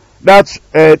happened that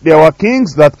there were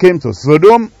kings that came to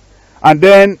Sodom, and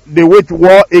then they waged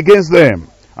war against them,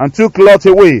 and took Lot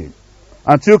away,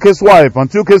 and took his wife, and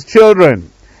took his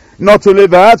children. Not only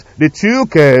that, they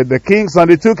took the kings, and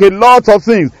they took a lot of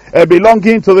things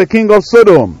belonging to the king of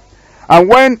Sodom. And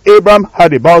when Abraham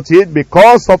heard about it,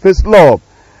 because of his love,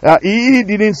 he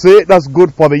didn't say, that's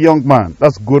good for the young man.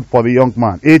 That's good for the young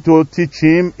man. It will teach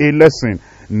him a lesson.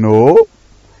 No,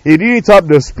 he didn't have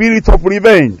the spirit of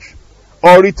revenge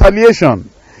or retaliation.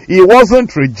 He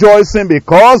wasn't rejoicing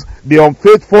because the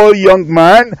unfaithful young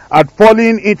man had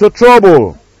fallen into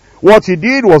trouble. What he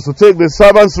did was to take the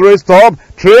servants raised up,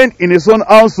 trained in his own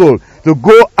household, to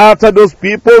go after those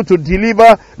people to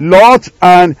deliver Lot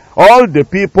and all the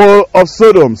people of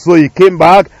Sodom. So he came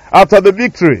back after the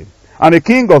victory. And the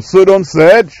king of Sodom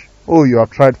said, oh, you have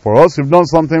tried for us, you've done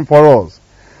something for us.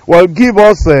 Well, give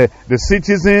us the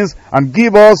citizens, and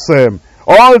give us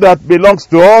all that belongs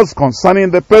to us concerning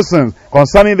the persons,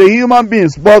 concerning the human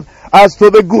beings. But as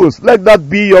to the goods, let that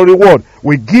be your reward.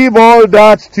 We give all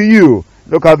that to you.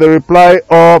 Look at the reply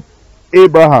of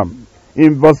Abraham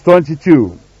in verse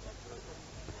 22.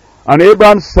 And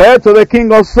Abraham said to the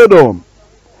king of Sodom,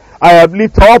 I have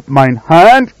lifted up mine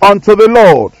hand unto the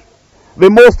Lord, the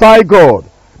Most High God,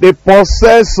 the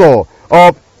possessor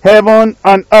of heaven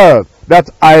and earth, that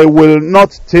I will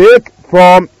not take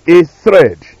from a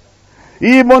thread,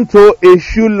 even to a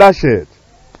shoe lashet,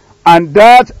 and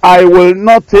that I will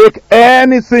not take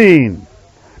anything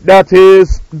that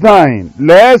is thine,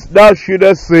 lest thou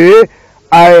shouldest say,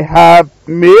 I have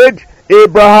made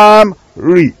Abraham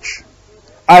rich.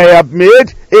 I have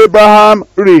made Abraham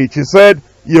rich. He said,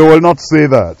 you will not say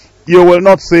that. You will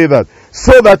not say that.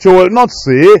 So that you will not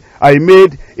say, I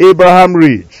made Abraham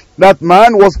rich. That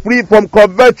man was free from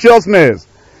covetousness.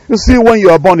 You see, when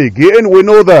you are born again, we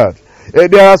know that.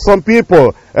 There are some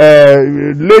people,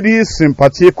 ladies in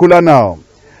particular now,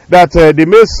 that they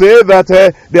may say that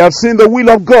they have seen the will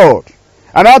of God.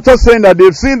 And after saying that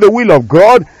they've seen the will of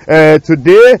God,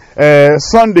 today,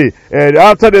 Sunday,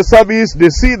 after the service, they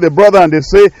see the brother and they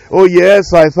say, oh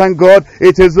yes, I thank God,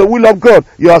 it is the will of God.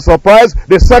 You are surprised.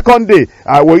 The second day,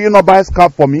 will you not buy a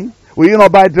scarf for me? Will you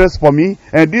not buy a dress for me?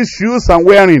 And these shoes I'm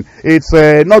wearing, it's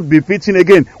not befitting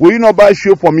again. Will you not buy a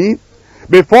shoe for me?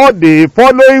 Before the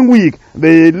following week,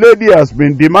 the lady has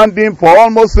been demanding for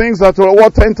almost things that are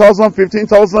worth 10,000,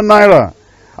 15,000 naira.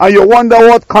 And you wonder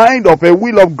what kind of a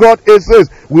will of God is this.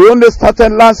 We only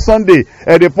started last Sunday,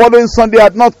 and the following Sunday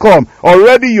had not come.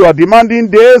 Already you are demanding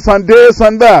this and this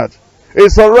and that.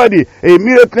 It's already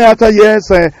immediately after, yes,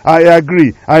 I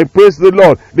agree. I praise the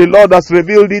Lord. The Lord has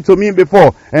revealed it to me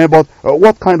before. But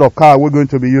what kind of car are we going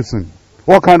to be using?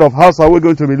 What kind of house are we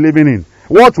going to be living in?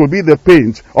 What will be the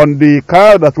paint on the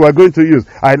car that we are going to use?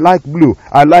 I like blue.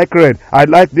 I like red. I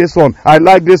like this one. I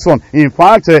like this one. In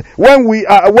fact, when we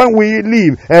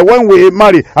leave, when we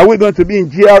marry, are we going to be in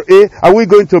GRA? Are we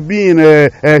going to be in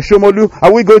Shomolu?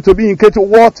 Are we going to be in Ketu?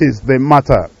 What is the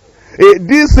matter?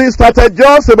 This thing started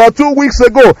just about 2 weeks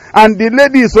ago, and the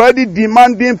lady is already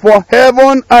demanding for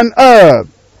heaven and earth.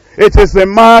 It is a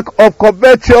mark of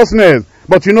covetousness.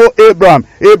 But you know,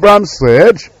 Abraham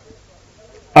said,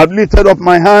 I've lifted up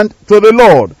my hand to the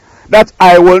Lord, that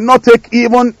I will not take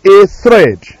even a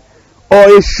thread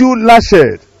or a shoe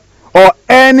lashet or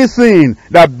anything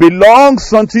that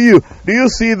belongs unto you. Do you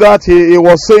see that he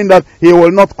was saying that he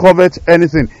will not covet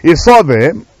anything? He saw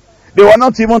them. They were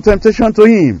not even temptation to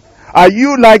him. Are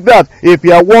you like that? If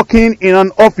you are working in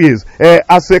an office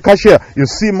as a cashier, you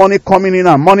see money coming in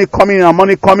and money coming in and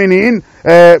money coming in.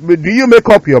 Do you make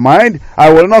up your mind?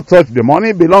 I will not touch the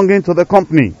money belonging to the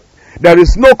company. There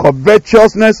is no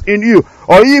covetousness in you.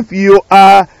 Or if you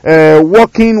are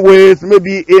working with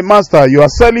maybe a master, you are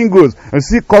selling goods and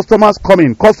see customers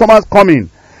coming.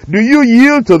 Do you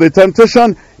yield to the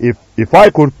temptation? If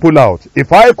I could pull out,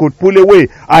 if I could pull away,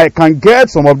 I can get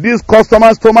some of these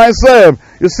customers to myself.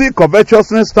 You see,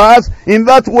 covetousness starts in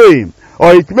that way.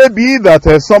 Or it may be that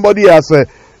somebody has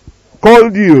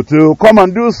called you to come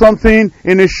and do something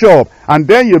in a shop, and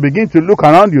then you begin to look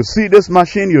around, you see this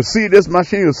machine, you see this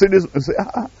machine, you see this, you say,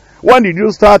 when did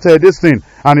you start this thing?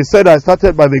 And he said, I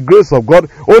started by the grace of God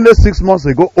only 6 months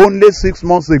ago, only 6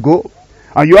 months ago.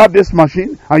 And you have this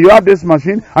machine, and you have this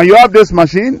machine, and you have this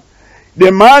machine. The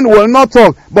man will not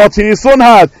talk, but in his own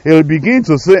heart, he'll begin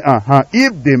to say,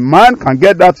 if the man can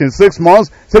get that in 6 months,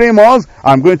 3 months,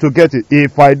 I'm going to get it.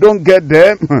 If I don't get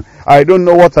there, I don't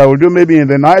know what I will do. Maybe in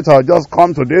the night, I'll just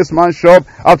come to this man's shop.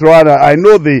 After all, I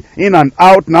know the in and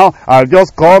out now. I'll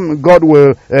just come. God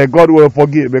will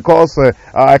forgive, because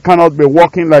I cannot be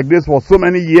walking like this for so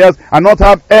many years and not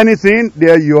have anything.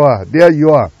 There you are. There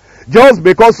you are. Just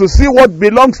because you see what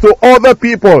belongs to other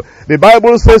people. The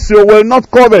Bible says you will not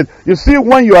covet. You see,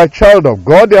 when you are a child of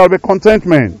God, there will be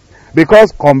contentment.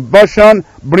 Because conversion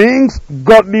brings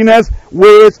godliness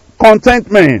with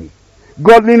contentment.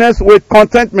 Godliness with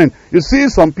contentment. You see,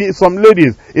 some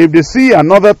ladies, if they see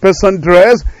another person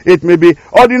dressed, it may be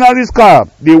ordinary scarf,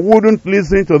 they wouldn't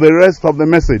listen to the rest of the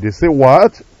message. They say,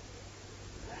 what?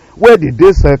 Where did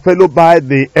this fellow buy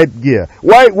the headgear?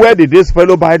 Where did this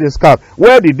fellow buy the scarf?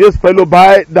 Where did this fellow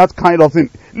buy that kind of thing?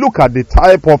 Look at the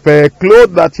type of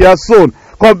clothes that he has sewn.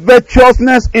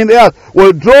 Covetousness in the heart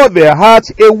will draw their heart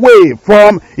away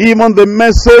from even the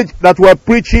message that we're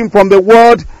preaching from the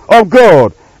word of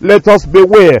God. Let us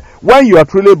beware. When you are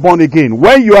truly born again,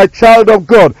 when you are a child of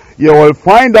God, you will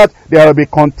find that there will be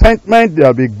contentment, there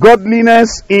will be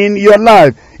godliness in your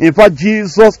life. In fact,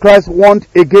 Jesus Christ warned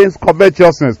against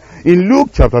covetousness. In Luke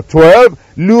chapter 12,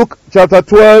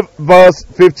 verse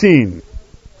 15.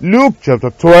 Luke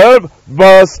chapter 12,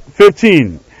 verse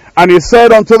 15. And he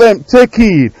said unto them, take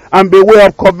heed and beware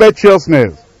of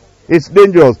covetousness. It's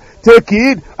dangerous. Take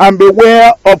heed and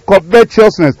beware of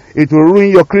covetousness. It will ruin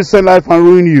your Christian life and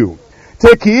ruin you.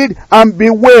 Take heed and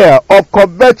beware of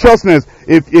covetousness.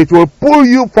 If it will pull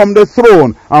you from the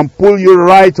throne and pull you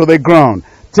right to the ground.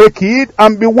 Take heed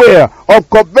and beware of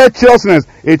covetousness.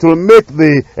 It will make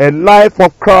the life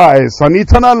of Christ, an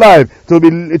eternal life, to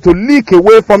leak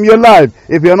away from your life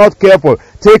if you're not careful.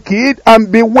 Take heed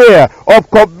and beware of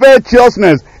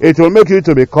covetousness. It will make you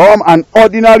to become an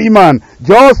ordinary man,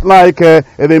 just like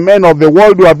the men of the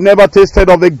world who have never tasted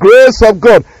of the grace of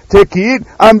God. Take heed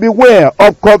and beware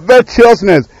of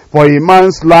covetousness. For a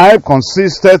man's life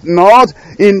consisteth not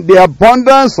in the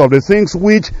abundance of the things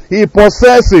which he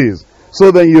possesses. So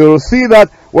then you'll see that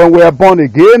when we are born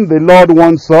again, the Lord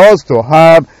wants us to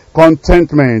have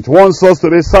contentment, wants us to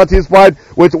be satisfied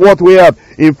with what we have.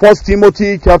 In 1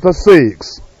 Timothy chapter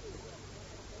 6.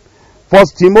 1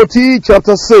 Timothy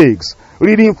chapter 6,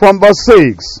 reading from verse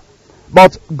 6.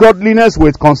 But godliness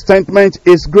with contentment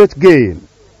is great gain.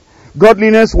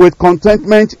 Godliness with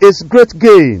contentment is great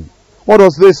gain. What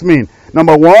does this mean?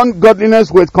 Number one,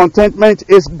 godliness with contentment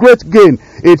is great gain.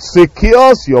 It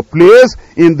secures your place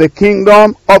in the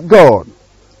kingdom of God.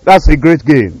 That's a great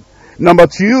gain. Number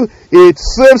two, it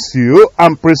saves you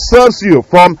and preserves you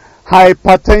from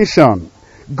hypertension.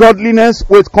 Godliness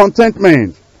with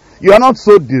contentment. You are not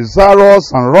so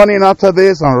desirous and running after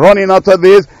this and running after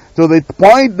this to the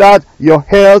point that your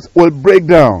health will break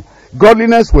down.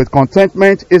 Godliness with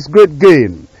contentment is great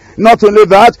gain. Not only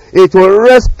that, it will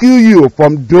rescue you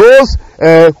from those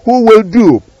who will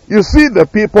do. You see the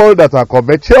people that are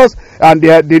covetous and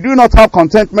they do not have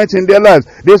contentment in their lives.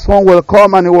 This one will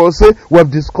come and he will say, we have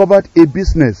discovered a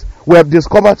business. We have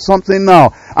discovered something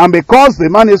now. And because the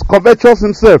man is covetous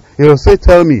himself, he will say,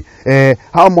 tell me,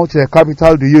 how much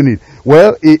capital do you need?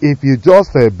 Well, if you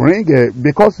just bring,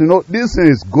 because you know, this thing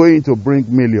is going to bring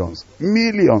millions.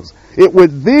 Millions.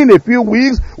 Within a few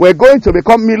weeks, we're going to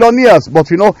become millionaires. But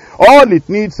you know, all it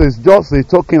needs is just a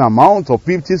token amount of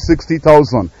 50,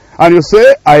 60,000. And you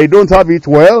say, I don't have it,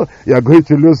 well, you're going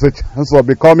to lose the chance of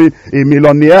becoming a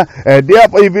millionaire.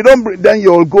 Therefore, if you don't, then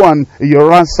you'll go and you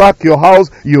ransack your house,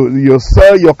 you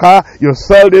sell your car, you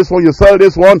sell this one, you sell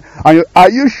this one. And are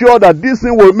you sure that this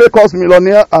thing will make us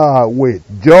millionaire? Wait,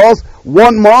 just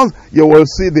 1 month, you will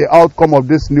see the outcome of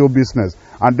this new business.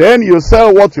 And then you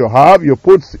sell what you have, you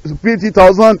put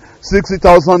 50,000,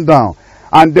 60,000 down.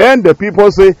 And then the people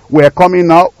say, we're coming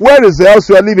now. Where is the house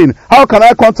you are living? How can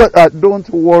I contact? Don't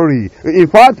worry. In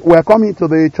fact, we're coming to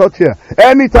the church here.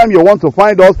 Anytime you want to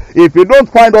find us, if you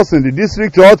don't find us in the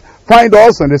district church, find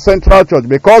us in the central church,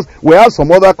 because we have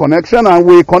some other connection and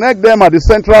we connect them at the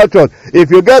central church.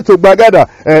 If you get to Bagada,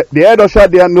 the head usher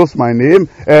there knows my name,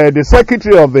 the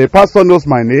secretary of the pastor knows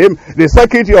my name, the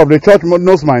secretary of the church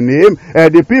knows my name,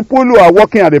 the people who are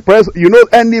working at the press, you know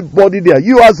anybody there,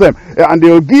 you ask them, and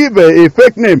they'll give a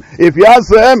fake name. If you ask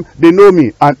them, they know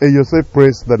me. And you say,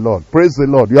 praise the Lord, praise the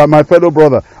Lord, you are my fellow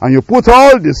brother. And you put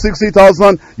all the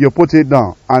 60,000, you put it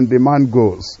down, and the man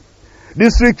goes.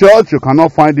 District church, you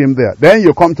cannot find him there. Then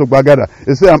you come to Bagada.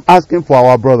 You say, I'm asking for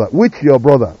our brother. Which your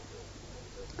brother?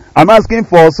 I'm asking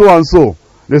for so and so.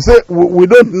 They say, we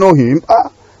don't know him.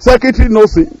 Secretary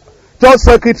knows him. Church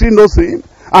secretary knows him.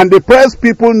 And the press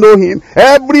people know him.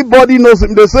 Everybody knows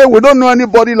him. They say, we don't know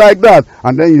anybody like that.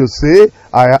 And then you say,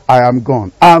 I am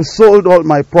gone. I have sold all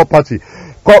my property.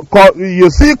 You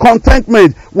see,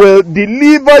 contentment will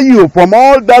deliver you from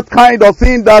all that kind of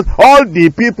thing that all the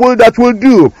people that will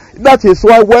do. That is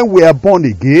why when we are born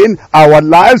again, our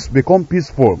lives become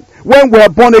peaceful. When we are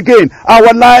born again,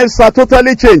 our lives are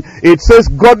totally changed. It says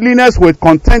godliness with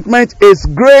contentment is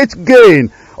great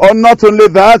gain. Or not only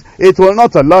that, it will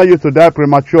not allow you to die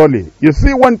prematurely. You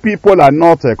see, when people are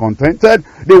not contented,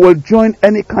 they will join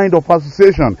any kind of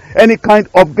association, any kind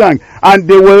of gang, and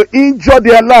they will injure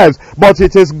their lives. But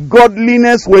it is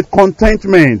godliness with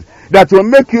contentment that will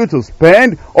make you to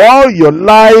spend all your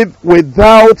life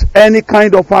without any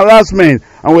kind of harassment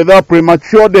and without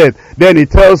premature death. Then it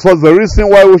tells us the reason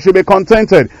why we should be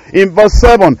contented. In verse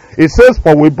 7, it says,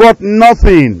 for we brought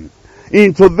nothing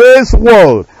into this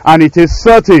world, and it is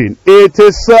certain,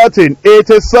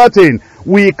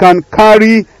 we can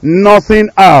carry nothing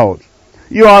out.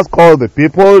 You ask all the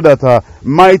people that are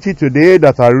mighty today,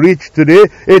 that are rich today,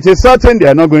 it is certain they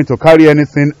are not going to carry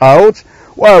anything out.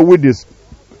 Why are we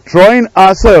destroying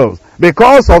ourselves?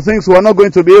 Because of things we are not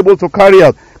going to be able to carry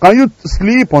out. Can you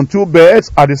sleep on 2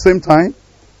 beds at the same time?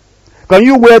 Can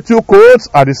you wear 2 coats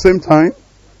at the same time?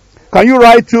 Can you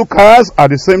ride 2 cars at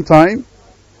the same time?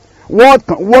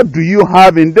 What do you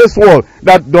have in this world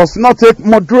that does not take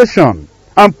moderation,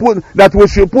 and that we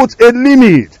should put a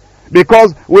limit?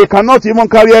 Because we cannot even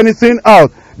carry anything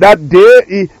out. That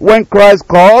day when Christ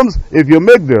comes, if you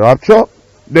make the rapture,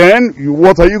 then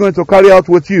what are you going to carry out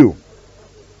with you?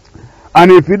 And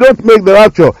if you don't make the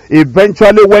rapture,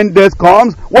 eventually when death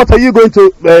comes, what are you going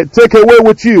to take away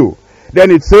with you? Then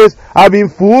it says, having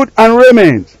food and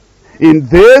raiment. In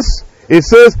this, it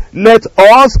says, let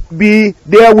us be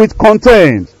therewith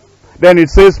content. Then it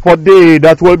says, for they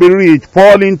that will be rich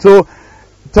fall into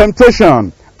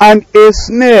temptation and a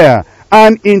snare,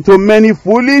 and into many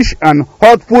foolish and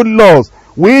hurtful lusts,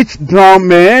 which drown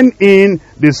men in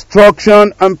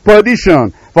destruction and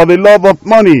perdition. For the love of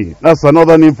money, that's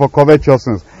another name for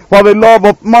covetousness. For the love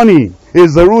of money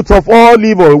is the root of all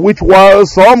evil, which while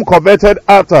some coveted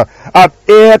after, have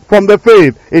erred from the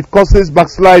faith. It causes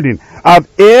backsliding. Have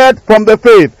erred from the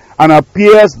faith, and have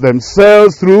pierced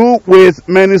themselves through with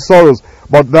many sorrows.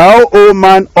 But thou, O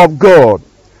man of God,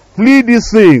 flee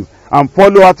these things, and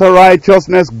follow after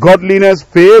righteousness, godliness,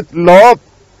 faith, love,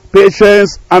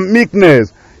 patience, and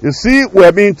meekness. You see, we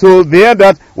are being told there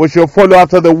that we should follow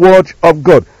after the word of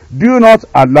God. Do not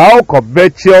allow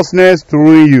covetousness to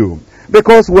ruin you,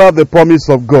 because we have the promise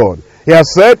of God. He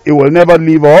has said He will never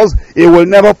leave us, He will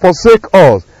never forsake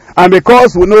us. And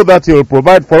because we know that He will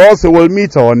provide for us, He will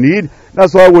meet our need.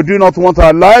 That's why we do not want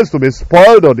our lives to be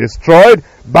spoiled or destroyed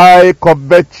by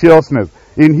covetousness.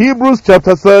 In Hebrews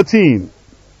chapter 13,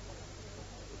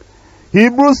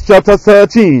 Hebrews chapter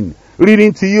 13,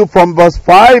 reading to you from verse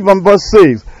 5 and verse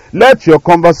 6. Let your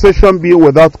conversation be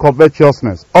without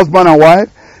covetousness. Husband and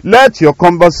wife, let your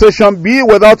conversation be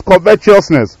without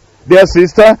covetousness. Dear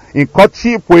sister, in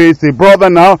courtship with a brother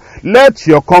now, let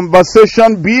your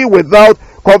conversation be without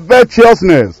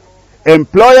covetousness.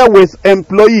 Employer with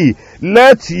employee,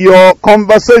 let your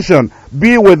conversation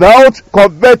be without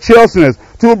covetousness.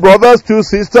 Two brothers, two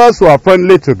sisters who are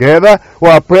friendly together, who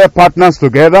are prayer partners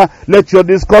together, let your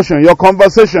discussion, your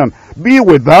conversation be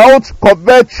without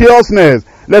covetousness.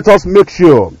 Let us make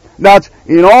sure that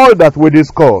in all that we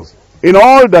discuss, in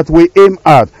all that we aim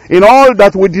at, in all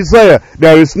that we desire,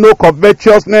 there is no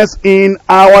covetousness in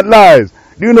our lives.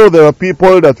 Do you know there are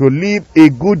people that will leave a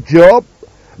good job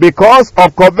because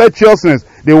of covetousness?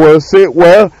 They will say,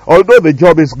 well, although the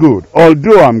job is good,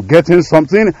 although I'm getting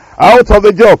something out of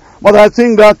the job, but I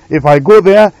think that if I go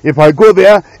there, if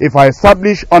I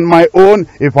establish on my own,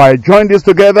 if I join this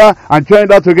together and join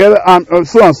that together, and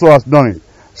so has done it.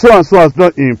 So and so has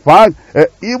done. In fact,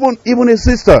 even a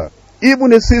sister,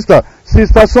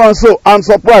 sister so and so, I'm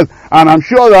surprised, and I'm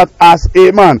sure that as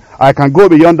a man, I can go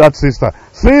beyond that sister.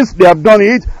 Since they have done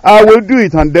it, I will do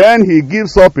it. And then he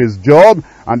gives up his job,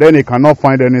 and then he cannot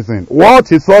find anything. What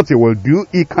he thought he will do,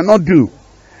 he cannot do.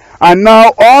 And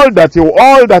now all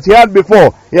that he had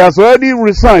before, he has already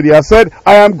resigned. He has said,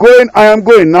 I am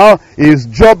going. Now he is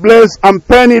jobless and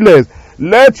penniless.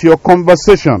 Let your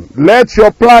conversation, let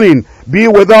your planning be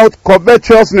without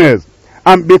covetousness,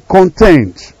 and be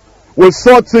content with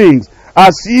such things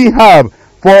as ye have.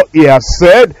 For he has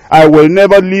said, I will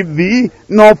never leave thee,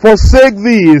 nor forsake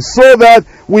thee, so that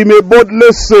we may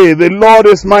boldly say, the Lord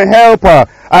is my helper.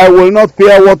 I will not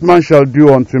fear what man shall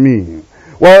do unto me.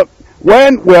 Well,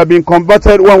 when we have been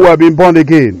converted, when we have been born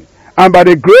again, and by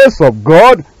the grace of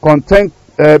God,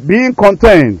 being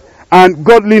content and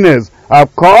godliness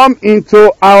have come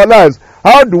into our lives,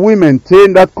 how do we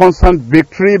maintain that constant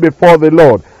victory before the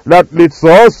Lord? That leads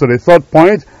us to the third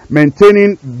point,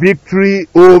 maintaining victory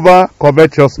over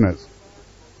covetousness.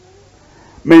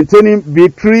 Maintaining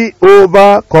victory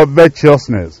over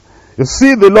covetousness. You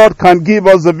see, the Lord can give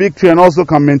us the victory and also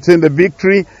can maintain the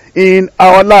victory in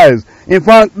our lives. In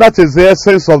fact, that is the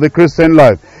essence of the Christian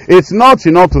life. It's not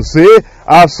enough to say,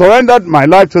 I've surrendered my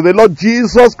life to the Lord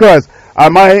Jesus Christ.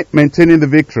 Am I maintaining the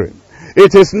victory?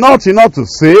 It is not enough to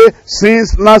say,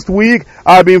 since last week,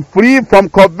 I've been free from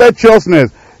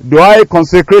covetousness. Do I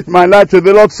consecrate my life to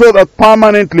the Lord so that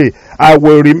permanently I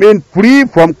will remain free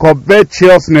from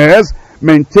covetousness,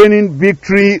 maintaining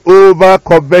victory over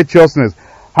covetousness?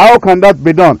 How can that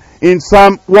be done? In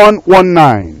Psalm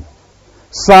 119.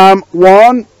 Psalm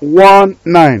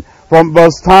 119, from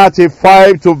verse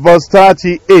 35 to verse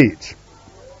 38.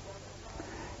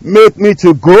 Make me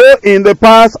to go in the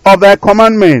path of thy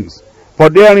commandments, for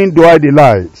therein do I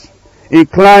delight.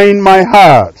 Incline my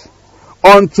heart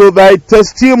unto thy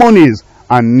testimonies,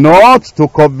 and not to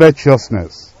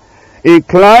covetousness.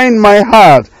 Incline my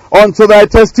heart unto thy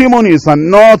testimonies, and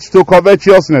not to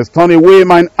covetousness. Turn away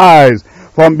mine eyes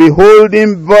from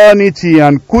beholding vanity,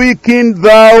 and quicken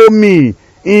thou me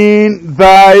in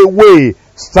thy way.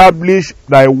 Establish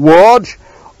thy word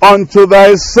unto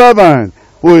thy servant,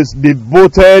 who is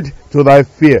devoted to thy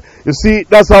fear. You see,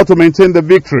 that's how to maintain the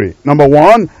victory. Number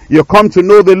one, you come to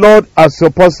know the Lord as your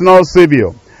personal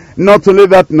Savior. Not only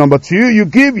that, number two, you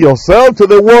give yourself to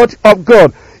the word of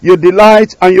God. You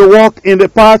delight and you walk in the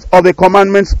path of the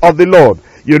commandments of the Lord.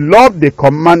 You love the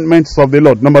commandments of the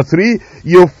Lord. Number three,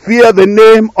 you fear the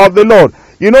name of the Lord.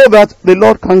 You know that the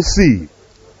Lord can see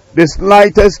the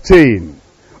slightest stain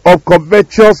of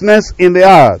covetousness in the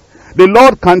heart. The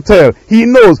Lord can tell. He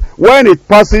knows when it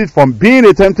passes from being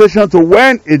a temptation to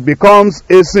when it becomes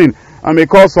a sin. And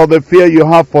because of the fear you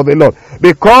have for the Lord,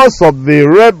 because of the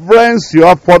reverence you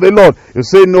have for the Lord, you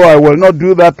say, no, I will not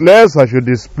do that, lest I should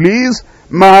displease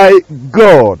my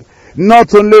God.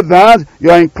 Not only that, you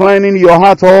are inclining your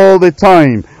heart all the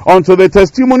time unto the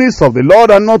testimonies of the Lord,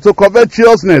 and not to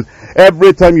covetousness.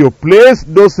 Every time you place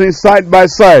those things side by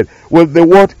side with the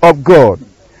word of God,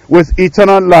 with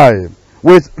eternal life,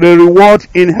 with the reward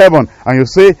in heaven, and you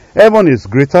say, heaven is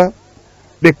greater,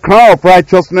 the crown of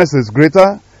righteousness is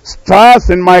greater,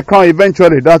 stars in my crown,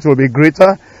 eventually that will be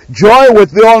greater, joy with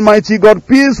the Almighty God,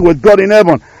 peace with God in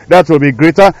heaven, that will be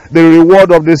greater, the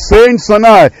reward of the saints on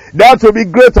high, that will be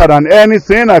greater than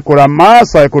anything I could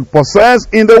amass, I could possess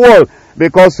in the world,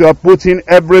 because you are putting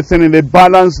everything in the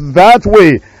balance that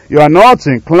way. You are not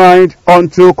inclined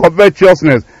unto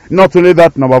covetousness. Not only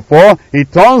that, number four, he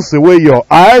turns away your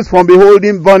eyes from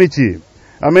beholding vanity.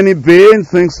 How many vain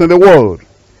things in the world,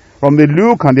 from the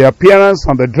look and the appearance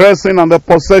and the dressing and the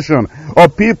possession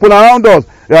of people around us.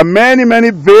 There are many,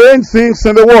 many vain things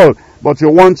in the world, but you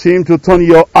want him to turn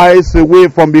your eyes away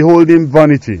from beholding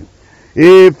vanity.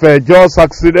 If just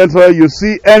accidentally you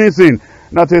see anything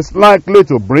that is likely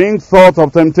to bring thought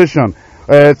of temptation,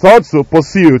 thoughts to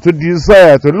pursue, to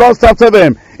desire, to lust after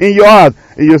them in your heart.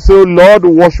 You say, Lord,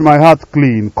 wash my heart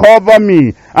clean, cover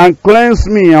me and cleanse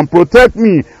me and protect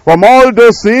me from all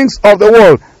those things of the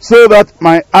world, so that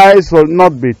my eyes will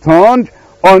not be turned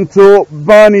unto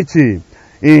vanity.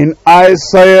 In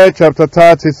Isaiah chapter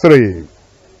 33.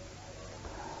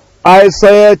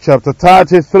 Isaiah chapter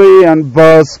 33 and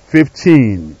verse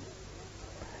 15.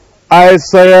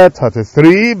 Isaiah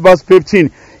 33 verse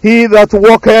 15. He that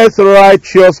walketh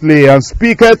righteously and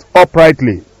speaketh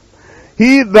uprightly,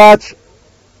 he that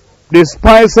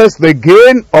despiseth the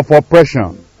gain of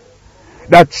oppression,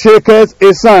 that shaketh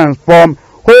his hands from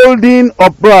holding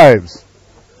of bribes,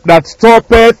 that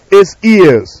stoppeth his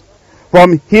ears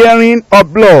from hearing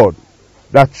of blood,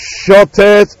 that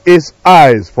shutteth his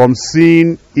eyes from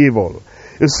seeing evil.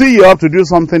 You see, you have to do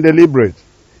something deliberate.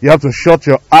 You have to shut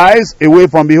your eyes away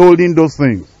from beholding those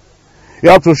things. You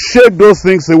have to shake those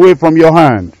things away from your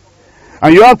hand.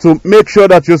 And you have to make sure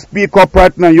that you speak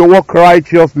uprightly and you walk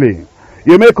righteously.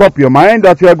 You make up your mind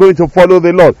that you are going to follow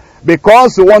the Lord,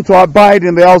 because you want to abide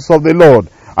in the house of the Lord.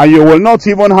 And you will not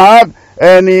even have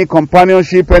any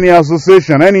companionship, any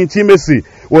association, any intimacy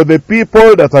with the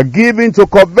people that are given to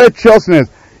covetousness.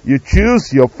 You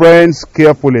choose your friends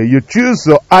carefully. You choose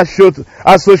to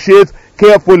associate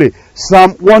carefully.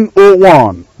 Psalm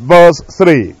 101 verse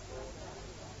 3.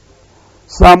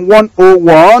 Psalm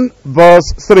 101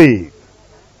 verse 3.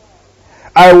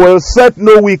 I will set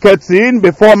no wicked thing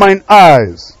before mine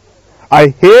eyes. I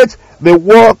hate the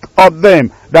work of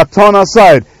them that turn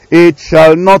aside. It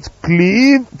shall not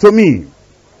cleave to me.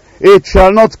 It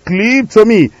shall not cleave to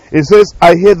me. It says,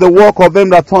 I hate the work of them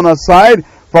that turn aside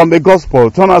from the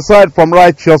gospel, turn aside from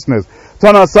righteousness,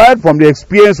 turn aside from the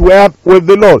experience we have with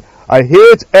the Lord. I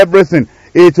hate everything.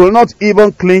 It will not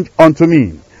even cling unto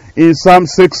me. In Psalm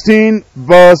 16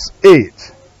 verse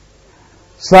 8.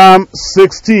 Psalm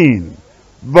 16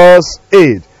 verse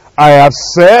 8. I have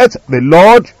set the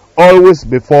Lord always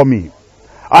before me.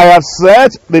 I have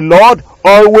set the Lord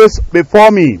always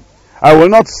before me. I will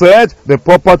not set the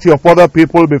property of other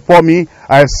people before me.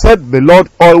 I have set the Lord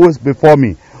always before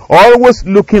me. Always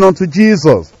looking unto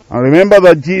Jesus. And remember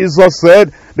that Jesus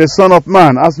said, the Son of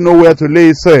Man has nowhere to lay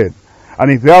his head.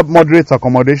 And if you have moderate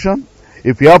accommodation,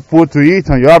 if you have food to eat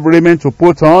and you have raiment to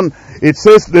put on, it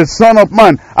says the Son of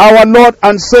Man, our Lord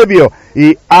and Savior,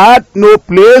 he had no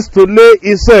place to lay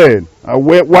his head.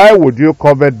 Why would you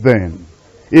covet then?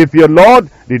 If your Lord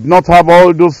did not have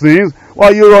all those things, why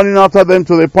are you running after them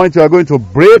to the point you are going to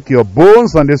break your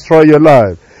bones and destroy your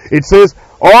life? It says,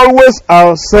 always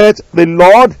I'll set the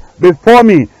Lord before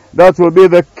me. That will be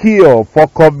the cure for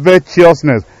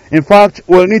covetousness. In fact,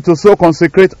 we'll need to so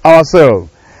consecrate ourselves.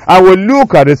 And we'll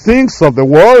look at the things of the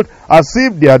world as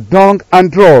if they are dung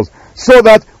and dross, so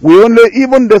that we only,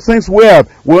 even the things we have,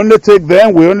 we only take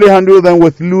them, we only handle them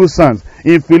with loose hands.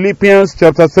 In Philippians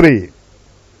chapter 3.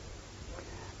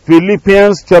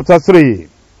 Philippians chapter 3.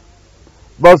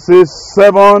 Verses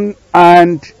 7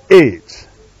 and 8.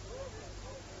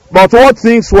 But what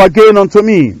things were gain unto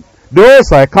me,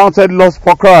 those I counted loss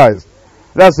for Christ.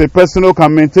 That's a person who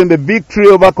can maintain the victory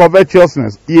over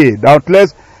covetousness. Yea,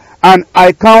 doubtless. And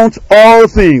I count all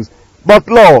things but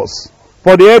loss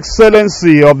for the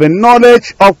excellency of the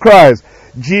knowledge of Christ,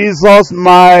 Jesus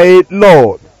my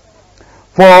Lord,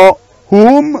 for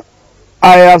whom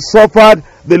I have suffered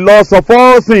the loss of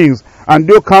all things, and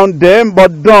do count them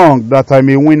but dung, that I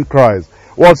may win Christ.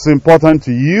 What's important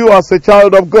to you as a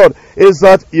child of God is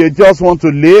that you just want to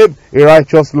live a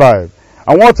righteous life.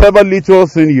 And whatever little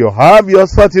thing you have, you're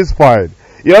satisfied.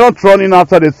 You're not running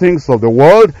after the things of the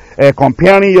world,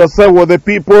 comparing yourself with the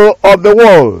people of the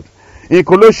world. In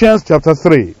Colossians chapter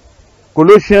 3.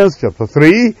 Colossians chapter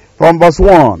 3 from verse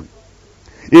 1.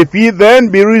 If ye then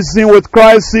be risen with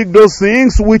Christ, seek those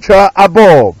things which are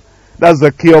above. That's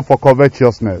the cure for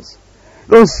covetousness.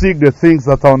 Don't seek the things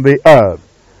that are on the earth.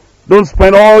 Don't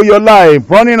spend all your life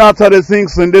running after the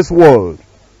things in this world.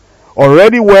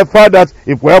 Already we have found that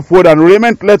if we have food and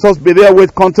raiment, let us be there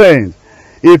with content.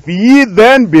 If ye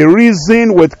then be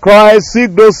risen with Christ,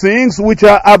 seek those things which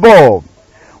are above,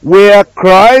 where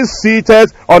Christ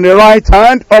sitteth on the right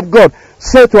hand of God.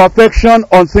 Set your affection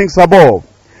on things above,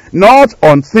 not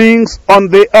on things on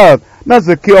the earth. That's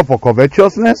the cure for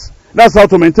covetousness. That's how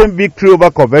to maintain victory over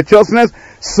covetousness.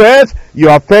 Set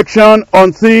your affection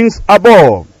on things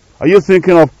above. Are you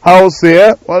thinking of house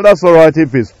here? Well, that's all right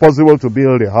if it's possible to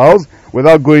build a house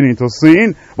without going into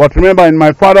sin. But remember, in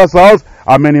my Father's house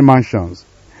are many mansions.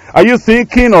 Are you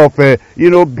thinking of,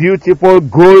 beautiful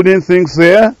golden things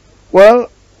here? Well,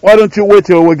 why don't you wait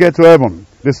till we get to heaven?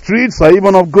 The streets are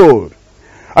even of gold.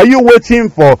 Are you waiting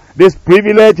for this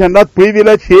privilege and that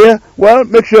privilege here? Well,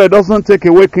 make sure it doesn't take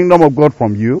away kingdom of God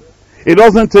from you. It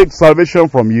doesn't take salvation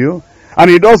from you. And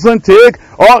it doesn't take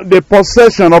all the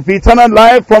possession of eternal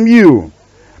life from you.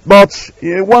 But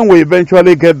when we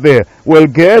eventually get there, we'll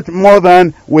get more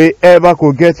than we ever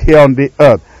could get here on the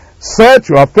earth. Set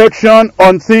your affection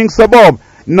on things above,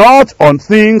 not on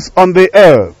things on the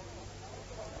earth.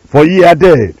 For ye are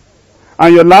dead,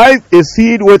 and your life is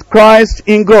hid with Christ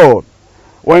in God.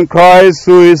 When Christ,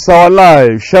 who is our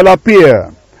life, shall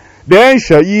appear, then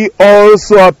shall ye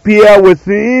also appear with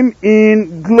him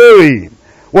in glory.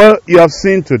 Well, you have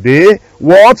seen today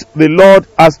what the Lord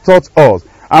has taught us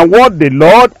and what the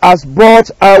Lord has brought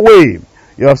our way.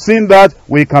 You have seen that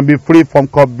we can be free from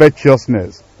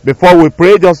covetousness. Before we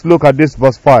pray, just look at this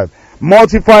verse 5.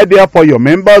 Mortify therefore your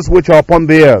members which are upon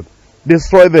the earth.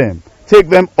 Destroy them. Take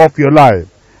them off your life.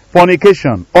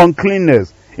 Fornication,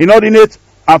 uncleanness, inordinate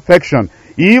affection,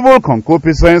 evil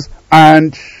concupiscence,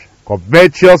 and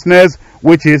covetousness,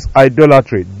 which is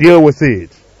idolatry. Deal with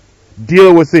it.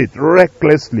 Deal with it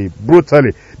recklessly,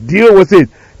 brutally. Deal with it.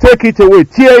 Take it away.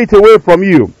 Tear it away from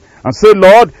you. And say,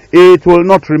 Lord, it will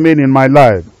not remain in my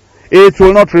life. It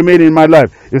will not remain in my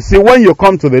life. You see, when you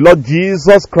come to the Lord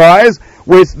Jesus Christ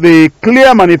with the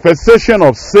clear manifestation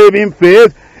of saving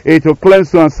faith, it will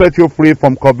cleanse you and set you free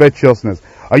from covetousness.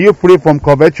 Are you free from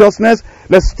covetousness?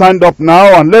 Let's stand up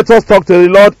now and let us talk to the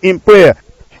Lord in prayer.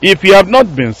 If you have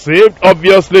not been saved,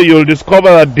 obviously you'll discover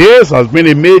that this has been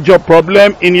a major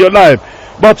problem in your life.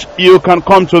 But you can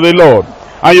come to the Lord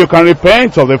and you can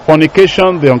repent of the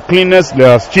fornication, the uncleanness, the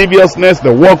lasciviousness,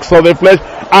 the works of the flesh,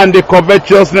 and the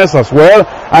covetousness as well,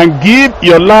 and give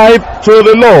your life to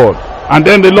the Lord. And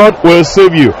then the Lord will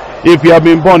save you. If you have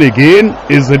been born again,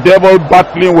 is the devil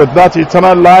battling with that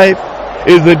eternal life?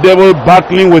 Is the devil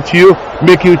battling with you,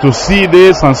 making you to see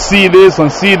this and see this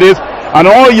and see this? And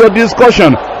all your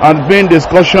discussion has been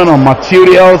discussion on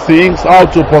material things, how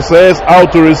to possess, how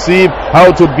to receive,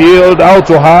 how to build, how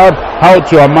to have, how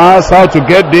to amass, how to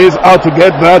get this, how to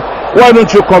get that. Why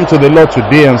don't you come to the Lord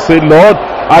today and say, Lord,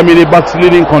 I'm in a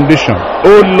backsliding condition.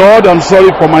 Oh Lord, I'm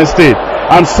sorry for my state.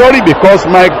 I'm sorry because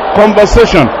my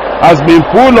conversation has been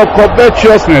full of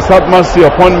covetousness. Have mercy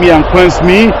upon me and cleanse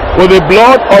me with the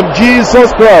blood of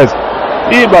Jesus Christ.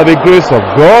 If by the grace of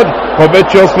God,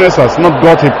 covetousness has not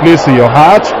got a place in your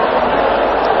heart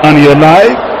and your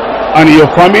life and your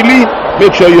family,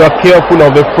 make sure you are careful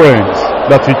of the friends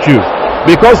that you choose.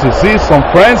 Because you see, some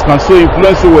friends can so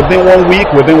influence you within 1 week,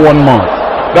 within 1 month,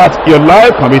 that your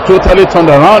life can be totally turned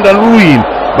around and ruined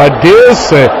by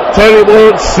this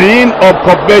terrible sin of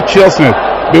covetousness.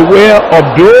 Beware of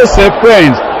those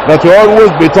friends that will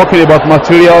always be talking about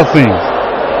material things.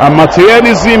 And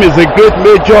materialism is a great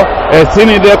major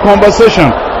thing in their conversation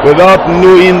without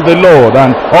knowing the Lord.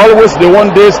 And always they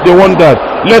want this, they want that.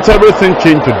 Let everything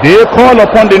change today. Call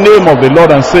upon the name of the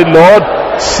Lord and say, Lord,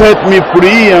 set me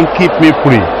free and keep me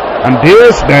free. And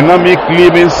this dynamic,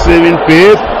 living, saving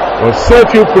faith will set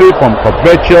you free from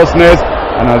covetousness.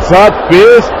 And as that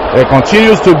faith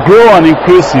continues to grow and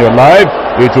increase in your life,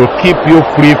 it will keep you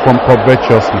free from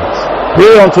covetousness.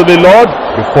 Pray unto the Lord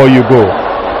before you go.